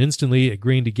happened instantly. It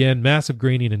grained again, massive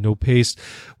graining and no pace.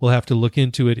 We'll have to look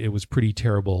into it. It was pretty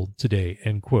terrible today,"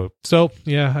 end quote. So,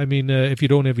 yeah, I mean, if you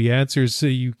don't have the answers,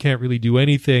 you can't really do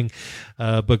anything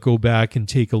but go back and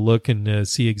take a look and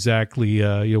see exactly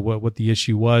what the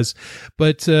issue was.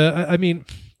 But, I mean,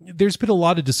 there's been a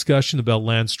lot of discussion about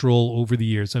Lance Stroll over the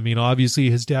years. I mean, obviously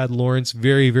his dad, Lawrence,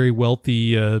 very, very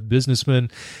wealthy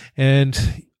businessman.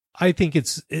 And I think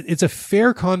it's a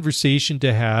fair conversation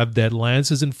to have that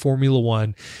Lance is in Formula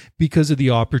One because of the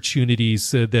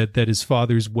opportunities that his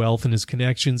father's wealth and his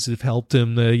connections have helped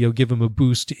him, give him a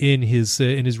boost in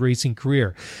his racing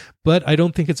career. But I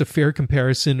don't think it's a fair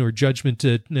comparison or judgment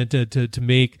to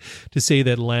make to say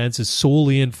that Lance is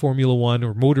solely in Formula One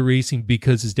or motor racing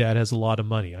because his dad has a lot of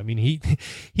money. I mean,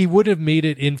 he would have made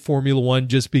it in Formula One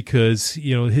just because,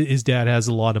 his dad has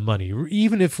a lot of money.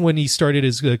 Even if when he started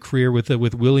his career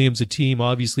with Williams, a team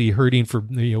obviously hurting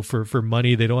for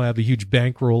money, they don't have a huge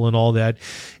bankroll and all that.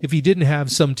 If he didn't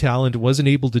have some talent, wasn't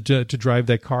able to drive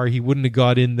that car, he wouldn't have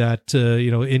got in that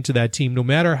into that team, no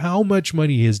matter how much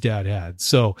money his dad had.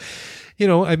 So,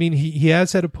 I mean, he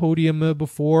has had a podium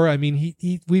before. I mean,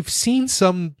 we've seen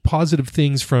some positive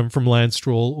things from Lance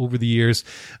Stroll over the years.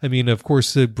 I mean, of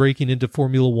course, breaking into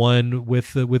Formula One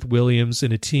with Williams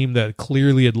in a team that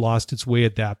clearly had lost its way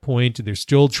at that point. They're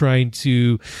still trying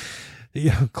to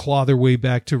claw their way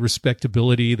back to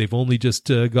respectability. They've only just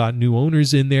got new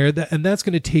owners in there, and that's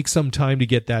going to take some time to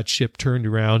get that ship turned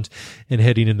around and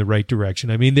heading in the right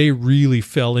direction. I mean, they really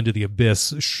fell into the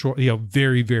abyss,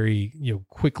 very, very,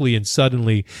 quickly and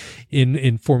suddenly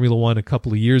in Formula One a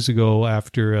couple of years ago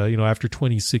after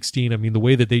 2016. I mean, the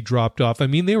way that they dropped off. I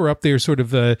mean, they were up there, sort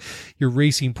of your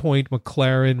Racing Point,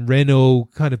 McLaren, Renault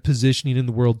kind of positioning in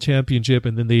the World Championship,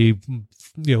 and then they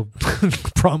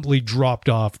promptly dropped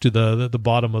off to the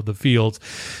bottom of the field,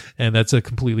 and that's a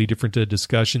completely different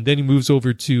discussion. Then he moves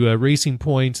over to Racing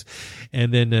Point,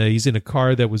 and then he's in a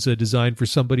car that was designed for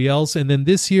somebody else. And then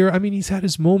this year, I mean, he's had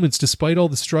his moments despite all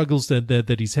the struggles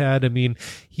that he's had. I mean,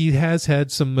 he has had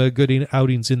some good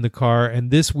outings in the car,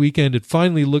 and this weekend it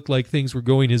finally looked like things were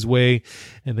going his way.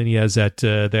 And then he has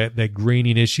that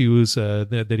graining issues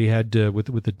that he had with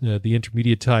the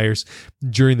intermediate tires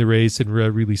during the race, and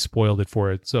really spoiled it for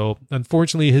for it. So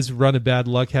unfortunately, his run of bad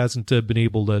luck hasn't been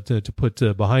able to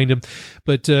put behind him.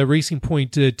 But Racing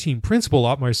Point team principal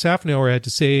Otmar Szafnauer had to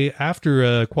say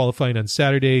after qualifying on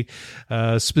Saturday,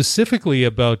 specifically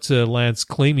about Lance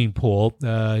claiming pole.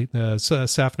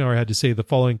 Szafnauer had to say the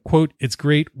following, quote, "It's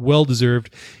great,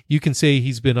 well-deserved. You can say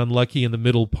he's been unlucky in the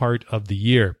middle part of the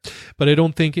year. But I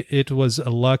don't think it was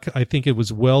a luck. I think it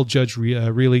was well judged,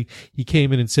 really. He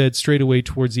came in and said straight away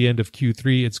towards the end of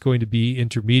Q3, it's going to be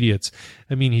intermediates."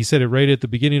 I mean, he said it right at the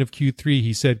beginning of Q3.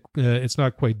 He said it's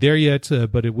not quite there yet,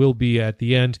 but it will be at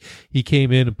the end. He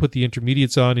came in and put the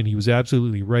intermediates on, and he was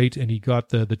absolutely right, and he got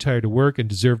the tire to work and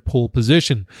deserved pole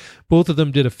position. Both of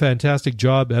them did a fantastic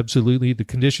job, absolutely. The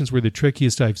conditions were the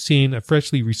trickiest I've seen. A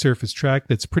freshly resurfaced track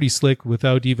that's pretty slick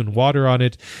without even water on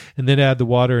it, and then add the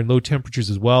water and low temperatures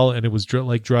as well, and it was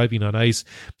like driving on ice,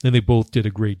 and they both did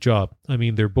a great job. I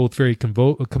mean, they're both very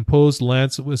composed.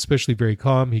 Lance was especially very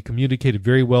calm. He communicated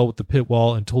very well with the pit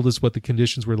wall and told us what the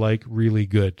conditions were like. Really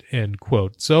good, end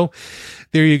quote. So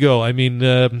there you go. I mean,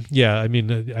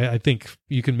 I think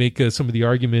you can make some of the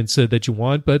arguments that you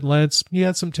want, but Lance, he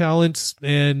had some talent,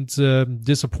 and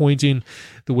disappointing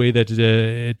the way that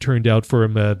it turned out for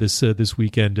him this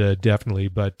weekend, definitely.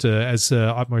 But as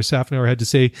Otmar Szafnauer had to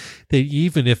say, that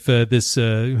even if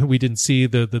we didn't see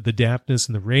the dampness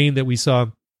and the rain that we saw,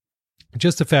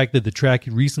 just the fact that the track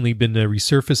had recently been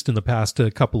resurfaced in the past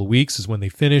couple of weeks is when they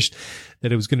finished,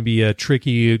 that it was going to be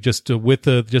tricky just with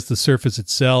the surface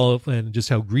itself and just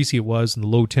how greasy it was and the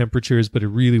low temperatures, but it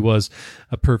really was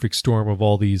a perfect storm of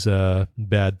all these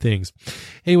bad things.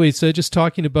 Anyways, just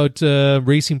talking about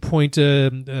Racing Point,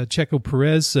 Checo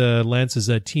Perez, Lance's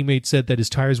teammate, said that his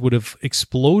tires would have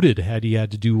exploded had he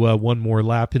had to do one more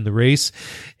lap in the race,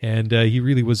 and he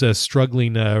really was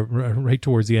struggling right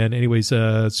towards the end. Anyways,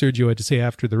 Sergio had to say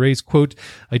after the race, quote,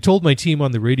 "I told my team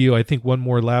on the radio, I think one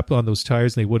more lap on those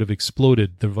tires and they would have exploded.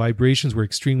 The vibrations were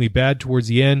extremely bad towards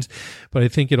the end, but I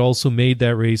think it also made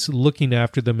that race looking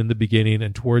after them in the beginning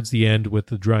and towards the end with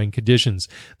the drying conditions.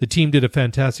 The team did a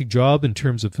fantastic job in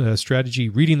terms of strategy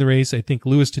reading the race. I think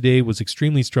Lewis today was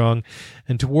extremely strong,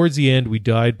 and towards the end we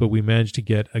died, but we managed to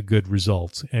get a good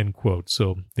result," end quote.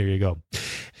 So there you go.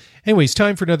 Anyways,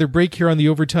 time for another break here on the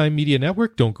Overtime Media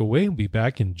Network. Don't go away. We'll be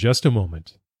back in just a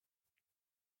moment.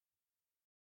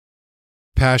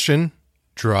 Passion,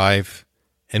 drive,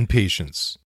 and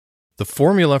patience. The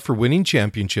formula for winning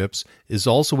championships is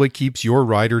also what keeps your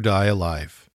ride or die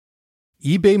alive.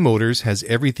 eBay Motors has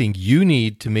everything you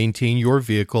need to maintain your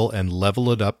vehicle and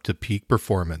level it up to peak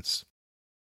performance.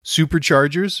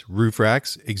 Superchargers, roof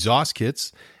racks, exhaust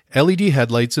kits, LED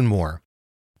headlights, and more.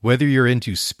 Whether you're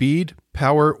into speed,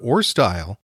 power, or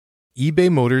style,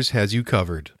 eBay Motors has you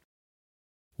covered.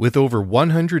 With over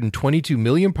 122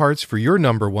 million parts for your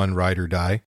number one ride or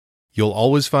die, you'll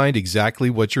always find exactly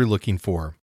what you're looking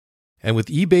for. And with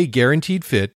eBay Guaranteed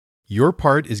Fit, your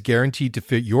part is guaranteed to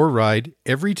fit your ride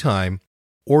every time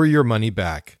or your money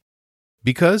back.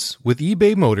 Because with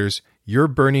eBay Motors, you're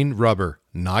burning rubber,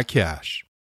 not cash.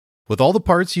 With all the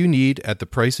parts you need at the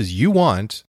prices you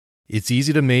want, it's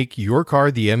easy to make your car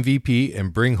the MVP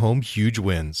and bring home huge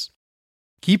wins.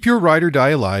 Keep your ride or die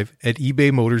alive at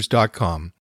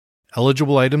ebaymotors.com.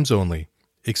 Eligible items only.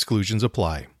 Exclusions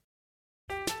apply.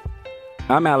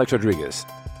 I'm Alex Rodriguez.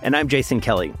 And I'm Jason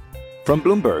Kelly. From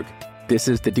Bloomberg, this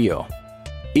is The Deal.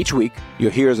 Each week,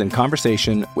 you'll hear us in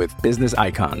conversation with business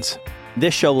icons.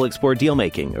 This show will explore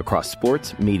deal-making across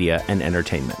sports, media, and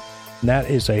entertainment. That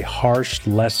is a harsh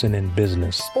lesson in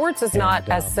business. Sports is not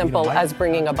as simple as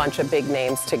bringing a bunch of big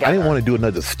names together. I didn't want to do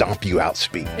another stomp you out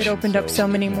speech. It opened up so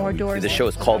many more doors. The show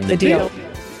is called The Deal.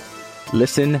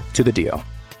 Listen to The Deal.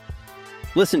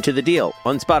 Listen to The Deal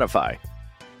on Spotify.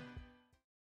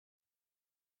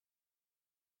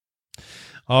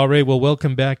 All right, well,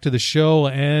 welcome back to the show.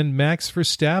 And Max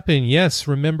Verstappen, yes,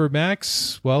 remember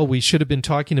Max? Well, we should have been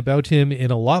talking about him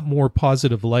in a lot more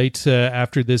positive light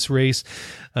after this race.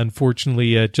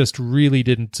 Unfortunately, it just really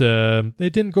it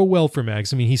didn't go well for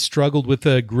Max. I mean, he struggled with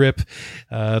grip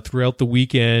throughout the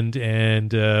weekend,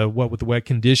 and with the wet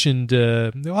conditioned,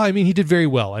 he did very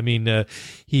well. I mean,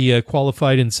 he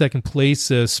qualified in second place,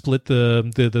 split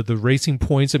the racing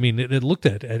points. I mean, it looked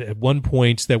at one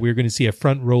point that we were going to see a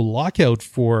front row lockout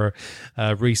for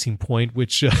Racing Point,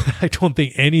 which I don't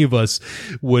think any of us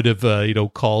would have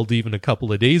called even a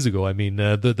couple of days ago. I mean,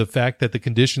 the fact that the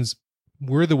conditions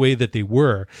were the way that they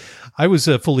were, I was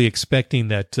fully expecting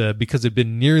that because it had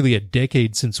been nearly a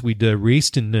decade since we'd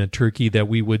raced in Turkey, that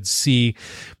we would see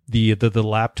the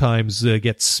lap times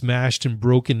get smashed and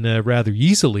broken rather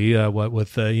easily. What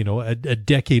with a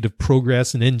decade of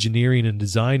progress in engineering and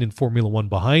design in Formula One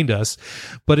behind us,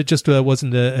 but it just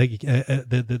wasn't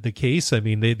the case. I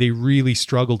mean, they really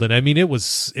struggled, and I mean it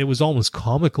was almost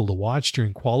comical to watch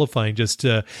during qualifying, just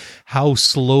how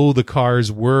slow the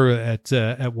cars were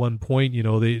at one point.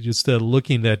 They just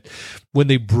looking at when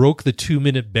they broke the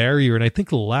 2-minute barrier, and I think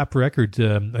the lap record,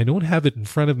 I don't have it in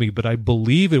front of me, but I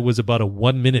believe it was about a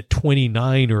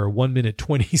 1:29 or a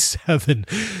 1:27.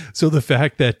 So the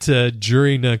fact that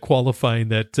during qualifying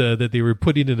that they were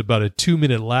putting in about a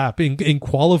 2-minute lap in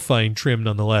qualifying trim,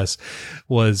 nonetheless,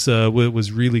 was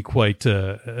really quite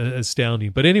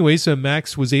astounding. But anyways,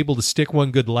 Max was able to stick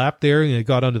one good lap there and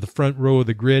got onto the front row of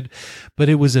the grid. But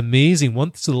it was amazing.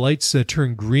 Once the lights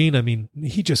turned green, I mean,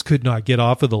 he just could not get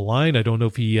off of the line. I don't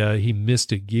know if he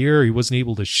missed a gear. He wasn't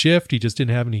able to shift. He just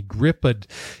didn't have any grip. But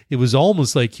it was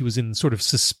almost like he was in sort of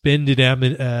suspended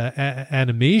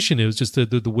animation. It was just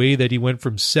the way that he went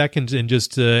from second, and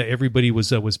just everybody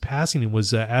was passing him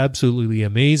was absolutely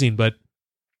amazing. But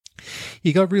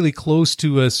he got really close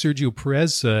to Sergio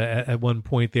Perez at one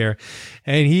point there,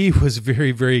 and he was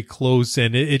very, very close.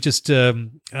 And it just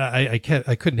I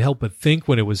couldn't help but think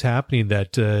when it was happening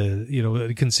that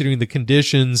considering the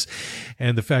conditions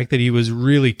and the fact that he was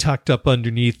really tucked up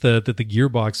underneath the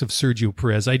gearbox of Sergio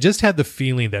Perez, I just had the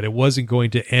feeling that it wasn't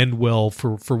going to end well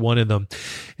for one of them.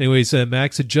 Anyways,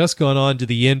 Max had just gone on to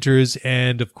the inters,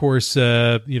 and of course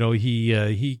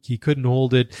he couldn't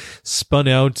hold it, spun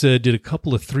out, did a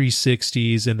couple of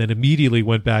 360s, and then immediately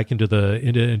went back into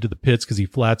the pits because he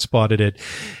flat spotted it,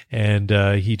 and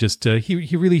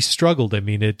he really struggled. I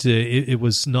mean, it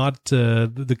was not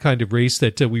the kind of race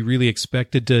that we really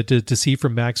expected to see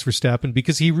from Max Verstappen,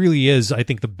 because he really is, I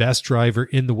think, the best driver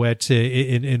in the wet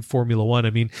in Formula One. I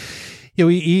mean,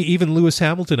 even Lewis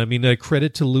Hamilton, I mean,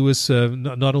 credit to Lewis,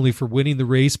 not only for winning the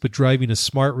race, but driving a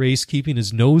smart race, keeping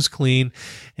his nose clean,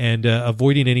 and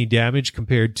avoiding any damage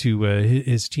compared to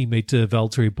his teammate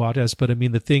Valtteri Bottas. But I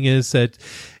mean, the thing is that,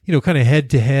 kind of head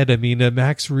to head, I mean,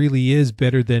 Max really is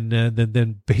better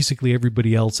than basically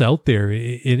everybody else out there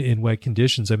in wet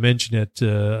conditions. I mentioned it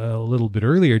a little bit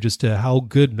earlier, just how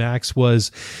good Max was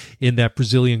in that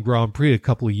Brazilian Grand Prix a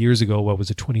couple of years ago. What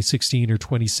was it, 2016 or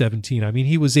 2017? I mean,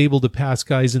 he was able to pass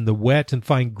guys in the wet and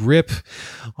find grip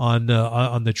on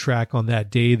the track on that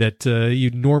day that you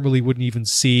normally wouldn't even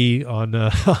see on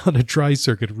a dry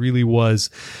circuit. It really was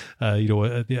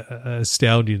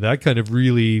astounding. That kind of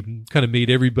made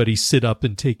everybody sit up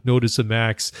and take notice of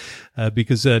Max,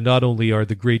 because not only are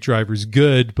the great drivers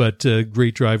good, but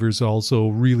great drivers also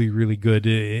really, really good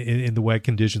in the wet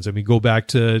conditions. I mean, go back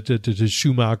to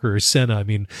Schumacher or Senna. I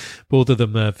mean, both of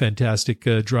them fantastic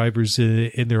drivers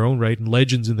in their own right and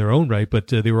legends in their own right, but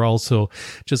they were also,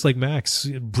 just like Max,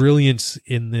 brilliant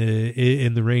in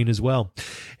the rain as well.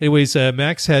 Anyways,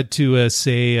 Max had to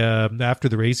say after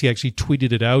the race, he actually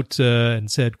tweeted it out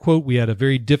and said, quote, "We had a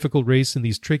very difficult race in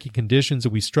these tricky conditions,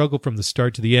 and we struggled from the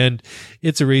start to the end.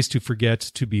 It's a race to forget,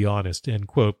 to be honest," end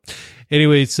quote.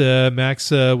 Anyways,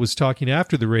 Max was talking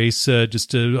after the race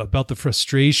just about the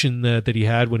frustration that he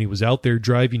had when he was out there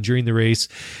driving during the race,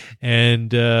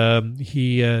 and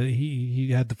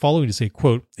he had the following to say,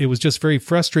 quote, "It was just very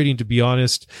frustrating, to be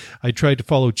honest. I tried to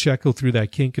follow Checo through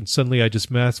that kink, and suddenly I just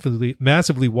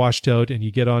massively washed out, and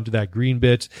you get onto that green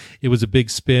bit. It was a big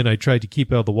spin. I tried to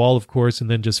keep out of the wall, of course, and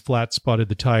then just flat spotted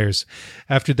the tires.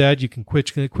 After that, you can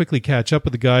quickly catch up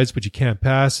with the guys, but you can't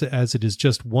pass, as it is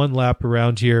just one lap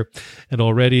around here, and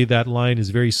already that line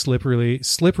is very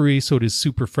slippery, so it is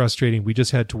super frustrating. We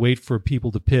just had to wait for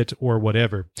people to pit or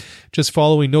whatever. Just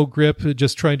following, no grip,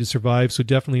 just trying to survive, so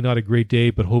definitely not a great day,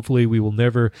 but hopefully we will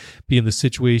never be in the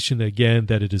situation again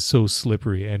that it is so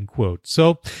slippery," end quote.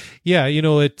 So, yeah,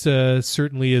 it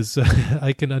certainly is.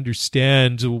 I can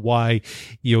understand why,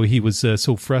 he was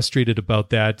so frustrated about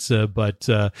that, but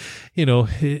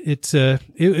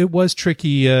it was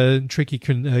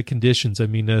tricky conditions. I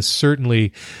mean,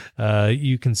 certainly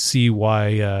you can see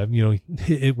why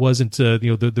it wasn't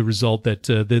the result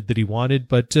that he wanted.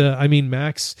 But I mean,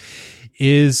 Max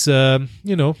is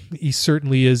he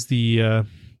certainly is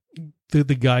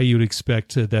the guy you'd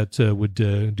expect that would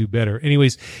do better.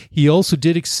 Anyways, he also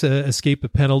did escape a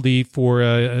penalty for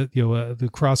the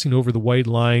crossing over the white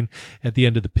line at the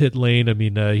end of the pit lane. I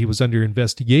mean, he was under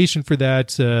investigation for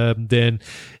that. Then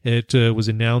it was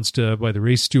announced by the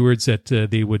race stewards that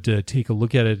they would take a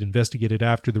look at it, investigate it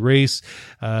after the race.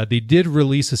 They did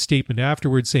release a statement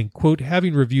afterwards saying, quote,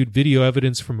 "Having reviewed video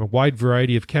evidence from a wide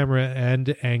variety of camera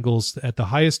and angles at the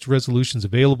highest resolutions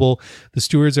available, the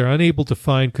stewards are unable to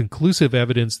find conclusive conclusive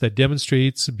evidence that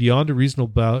demonstrates beyond a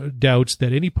reasonable doubt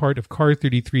that any part of car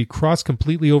 33 crossed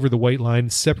completely over the white line,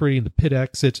 separating the pit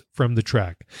exit from the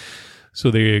track. So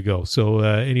there you go. So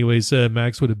anyways,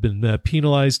 Max would have been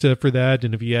penalized for that.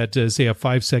 And if he had, say, a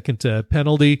 5-second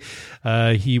penalty,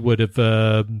 he would have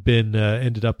been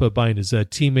ended up buying his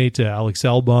teammate, Alex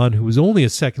Albon, who was only a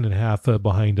second and a half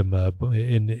behind him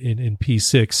in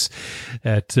P6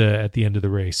 at the end of the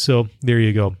race. So there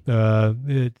you go.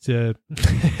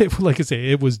 Like I say,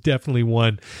 it was definitely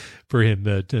one for him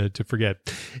to forget.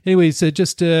 Anyways,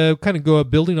 just kind of go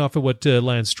building off of what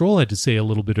Lance Stroll had to say a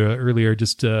little bit earlier,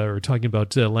 just or talking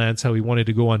about Lance, how he wanted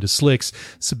to go on to slicks.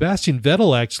 Sebastian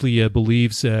Vettel actually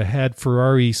believes had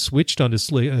Ferrari switched onto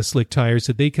slick tires,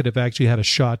 that they could have actually had a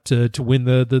shot to win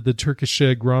the Turkish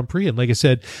Grand Prix. And like I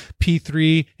said,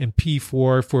 P3 and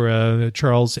P4 for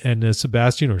Charles and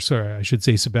Sebastian, or sorry, I should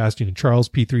say Sebastian and Charles,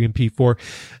 P3 and P4.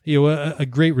 You know, a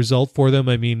great result for them.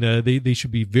 I mean, they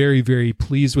should be very, very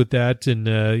pleased with that. And,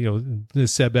 you know,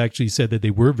 Seb actually said that they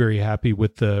were very happy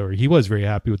with, or he was very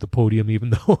happy with the podium,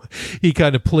 even though he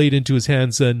kind of played into his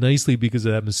hands nicely because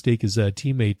of that mistake his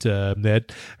teammate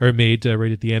made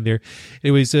right at the end there.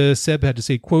 Anyways, Seb had to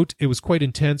say, quote, "It was quite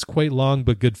intense, quite long,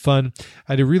 but good fun.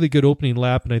 I had a really good opening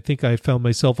lap, and I think I found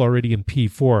myself already in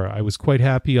P4. I was quite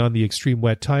happy on the extreme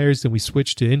wet tires. Then we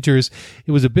switched to inters.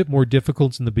 It was a bit more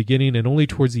difficult in the beginning, and only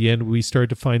towards the end we started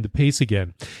to find the pace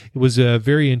again. It was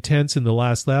very intense in the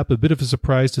last lap, a bit of a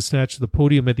surprise to snatch the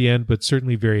podium at the end, but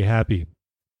certainly very happy.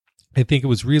 I think it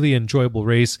was really an enjoyable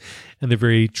race and the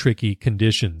very tricky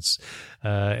conditions,"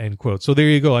 end quote. So there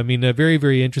you go. I mean, very,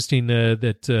 very interesting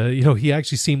that, you know, he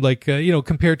actually seemed like, you know,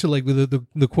 compared to like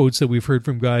the quotes that we've heard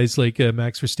from guys like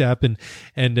Max Verstappen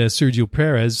and Sergio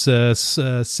Perez,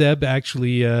 Seb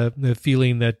actually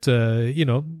feeling that, you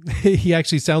know, he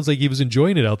actually sounds like he was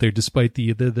enjoying it out there despite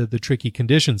the tricky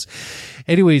conditions.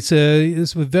 Anyways,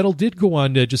 Vettel did go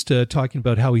on just talking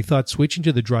about how he thought switching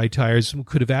to the dry tires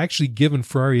could have actually given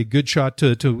Ferrari a good shot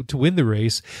to win the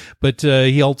race, but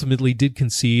he ultimately did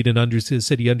concede and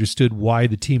said he understood why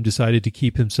the team decided to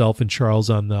keep himself and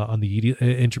Charles on the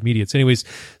intermediates. Anyways,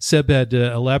 Seb had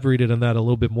elaborated on that a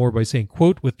little bit more by saying,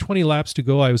 quote, "With 20 laps to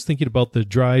go, I was thinking about the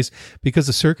dries because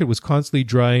the circuit was constantly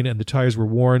drying and the tires were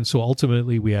worn, so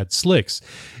ultimately we had slicks.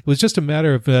 It was just a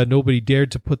matter of nobody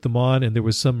dared to put them on, and there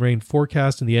was some rain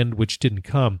forecast in the end which didn't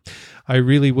come. I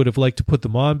really would have liked to put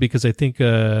them on because I think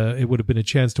it would have been a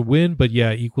chance to win, but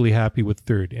yeah, equally happy with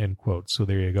third," end quote. So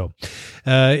there you go.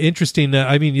 Interesting.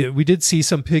 I mean, we did see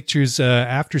some pictures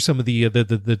after some of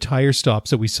the tire stops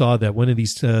that we saw, that one of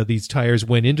these tires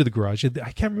went into the garage.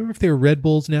 I can't remember if they were Red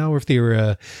Bulls now or if they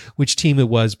were which team it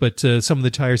was, but some of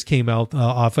the tires came out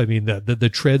off. I mean, the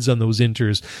treads on those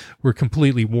inters were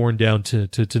completely worn down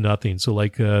to nothing. So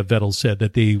like Vettel said,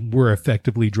 that they were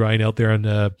effectively drying out there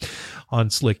on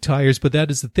slick tires. But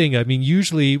that is the thing. I mean,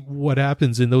 usually what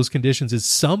happens in those conditions is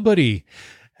somebody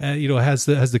has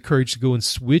the courage to go and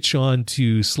switch on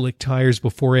to slick tires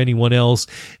before anyone else,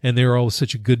 and they're always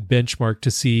such a good benchmark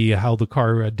to see how the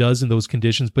car does in those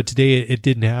conditions. But today it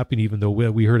didn't happen, even though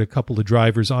we heard a couple of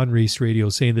drivers on race radio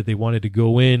saying that they wanted to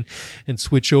go in and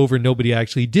switch over. Nobody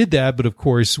actually did that, but of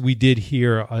course we did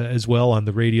hear as well on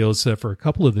the radios for a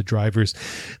couple of the drivers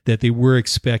that they were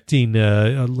expecting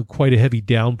quite a heavy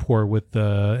downpour with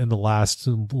in the last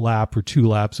lap or 2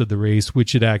 laps of the race,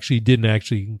 which it actually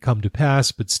didn't come to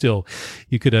pass. But still,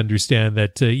 you could understand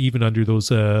that even under those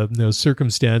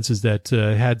circumstances, that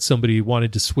had somebody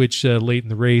wanted to switch late in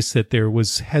the race, that there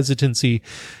was hesitancy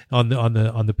on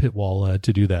the pit wall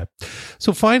to do that.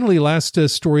 So finally, last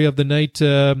story of the night,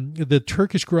 the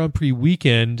Turkish Grand Prix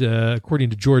weekend, according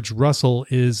to George Russell,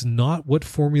 is not what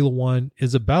Formula One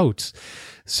is about.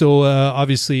 So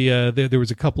obviously there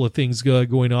was a couple of things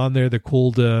going on there: the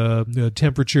cold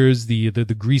temperatures,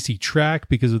 the greasy track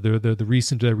because of the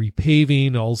recent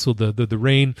repaving, also the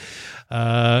rain,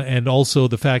 and also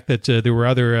the fact that there were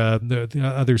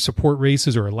other support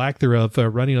races or a lack thereof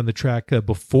running on the track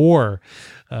before.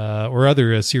 Or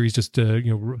other series just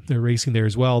they're racing there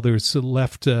as well. There's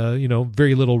left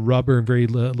very little rubber and very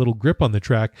little grip on the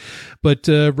track. But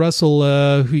Russell,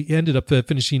 who ended up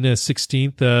finishing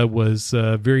 16th, was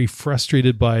very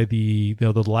frustrated by the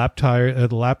lap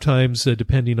times,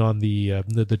 depending on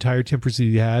the tire temperatures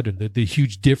he had, and the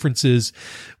huge differences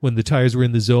when the tires were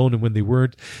in the zone and when they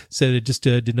weren't. Said it just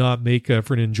did not make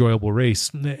for an enjoyable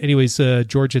race. Anyways,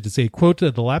 George had to say, quote,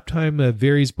 "The lap time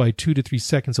varies by 2 to 3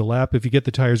 seconds a lap if you get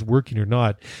the tires working or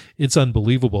not. It's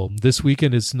unbelievable. This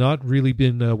weekend has not really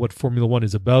been what Formula One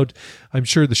is about. I'm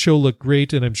sure the show looked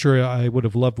great, and I'm sure I would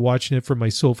have loved watching it from my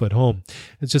sofa at home.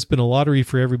 It's just been a lottery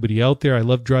for everybody out there. I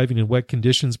love driving in wet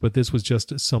conditions, but this was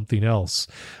just something else.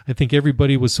 I think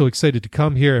everybody was so excited to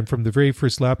come here, and from the very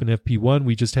first lap in FP1,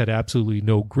 we just had absolutely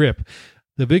no grip.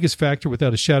 The biggest factor,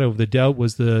 without a shadow of a doubt,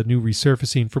 was the new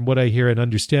resurfacing. From what I hear and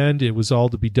understand, it was all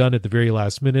to be done at the very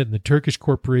last minute, and the Turkish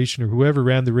corporation or whoever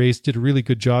ran the race did a really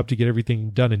good job to get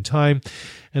everything done in time,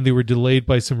 and they were delayed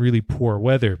by some really poor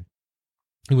weather.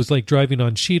 It was like driving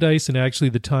on sheet ice, and actually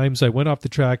the times I went off the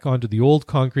track onto the old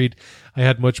concrete, I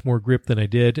had much more grip than I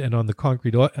did, and on the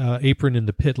concrete apron in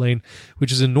the pit lane,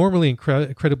 which is normally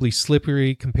incredibly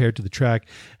slippery compared to the track,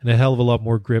 and a hell of a lot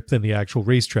more grip than the actual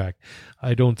racetrack.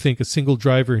 I don't think a single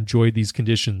driver enjoyed these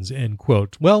conditions, end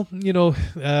quote. Well,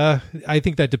 I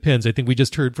think that depends. I think we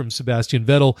just heard from Sebastian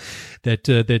Vettel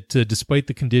that despite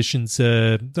the conditions,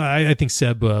 I think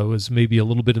Seb was maybe a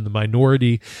little bit in the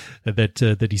minority,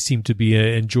 that he seemed to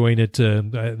be enjoying it.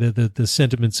 The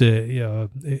sentiments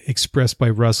expressed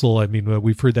by Russell, I mean,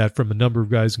 we've heard that from a number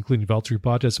of guys, including Valtteri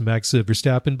Bottas and Max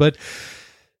Verstappen, but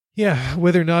yeah,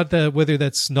 whether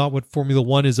that's not what Formula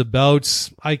One is about,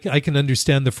 I can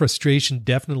understand the frustration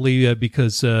definitely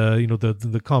because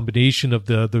the combination of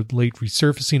the late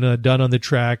resurfacing done on the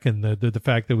track and the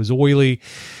fact that it was oily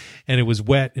and it was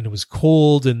wet and it was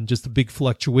cold and just the big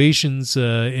fluctuations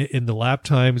in the lap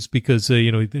times because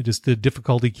just the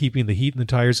difficulty keeping the heat in the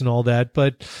tires and all that.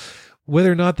 But whether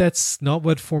or not that's not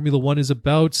what Formula One is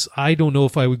about, I don't know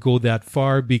if I would go that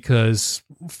far, because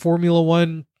Formula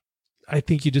One, I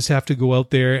think you just have to go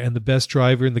out there, and the best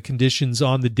driver in the conditions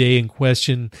on the day in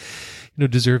question,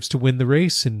 deserves to win the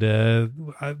race. And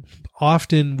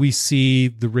often we see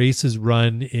the races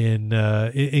run in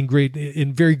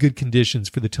very good conditions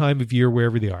for the time of year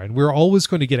wherever they are, and we're always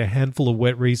going to get a handful of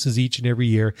wet races each and every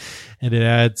year, and it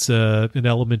adds an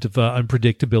element of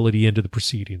unpredictability into the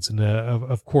proceedings. And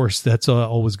of course, that's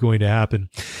always going to happen.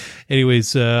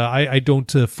 Anyways, I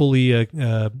don't fully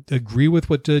agree with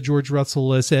what George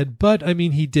Russell said, but I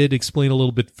mean, he did explain a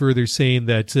little bit further, saying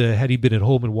that had he been at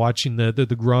home and watching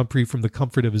the Grand Prix from the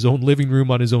comfort of his own living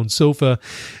room on his own sofa,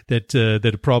 that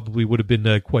it probably would have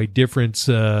been quite different,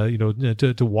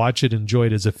 to watch it, enjoy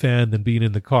it as a fan than being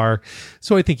in the car.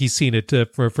 So I think he's seen it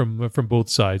from both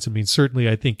sides. I mean, certainly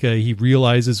I think he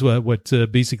realizes what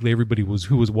basically everybody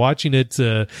who was watching it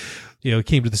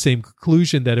came to the same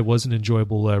conclusion, that it was an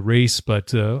enjoyable race,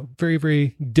 but very,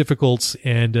 very difficult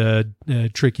and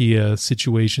tricky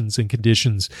situations and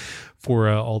conditions for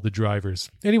all the drivers.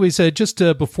 Anyways, just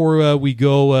before we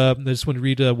go, I just want to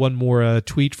read one more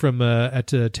tweet from at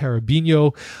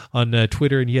Tarabino on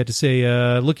Twitter, and he had to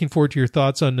say, looking forward to your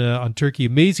thoughts on Turkey.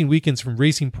 Amazing weekends from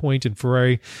Racing Point and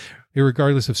Ferrari.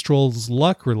 Irregardless of Stroll's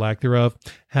luck or lack thereof,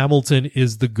 Hamilton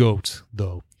is the GOAT,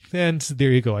 though. And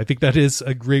there you go. I think that is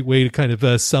a great way to kind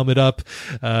of sum it up,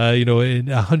 in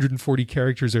 140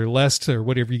 characters or less, or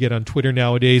whatever you get on Twitter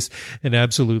nowadays. And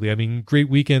absolutely, I mean, great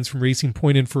weekends from Racing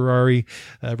Point and Ferrari,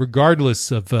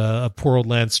 regardless of poor old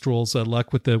Lance Stroll's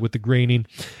luck with the graining.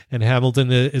 And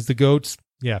Hamilton is the GOAT.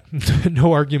 Yeah,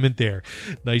 no argument there.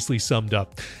 Nicely summed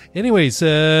up. Anyways,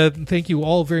 thank you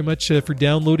all very much for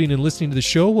downloading and listening to the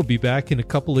show. We'll be back in a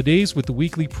couple of days with the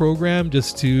weekly program,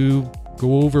 just to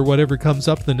go over whatever comes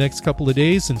up the next couple of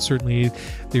days, and certainly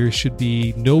there should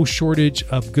be no shortage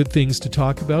of good things to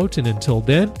talk about. And until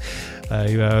then,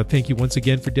 I thank you once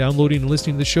again for downloading and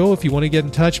listening to the show. If you want to get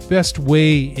in touch, best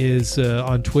way is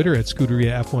on Twitter at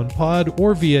Scuderia F1 Pod,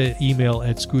 or via email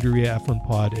at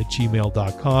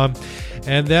scuderiaf1pod@gmail.com.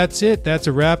 And that's it. That's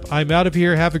a wrap. I'm out of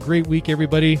here. Have a great week,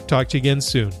 everybody. Talk to you again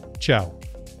soon. Ciao.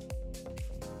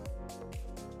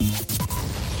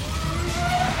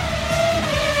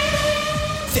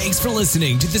 Thanks for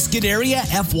listening to the Scuderia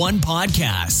F1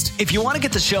 podcast. If you want to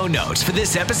get the show notes for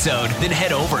this episode, then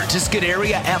head over to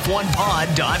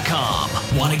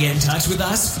ScuderiaF1pod.com. Want to get in touch with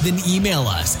us? Then email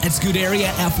us at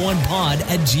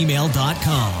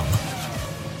ScuderiaF1pod@gmail.com.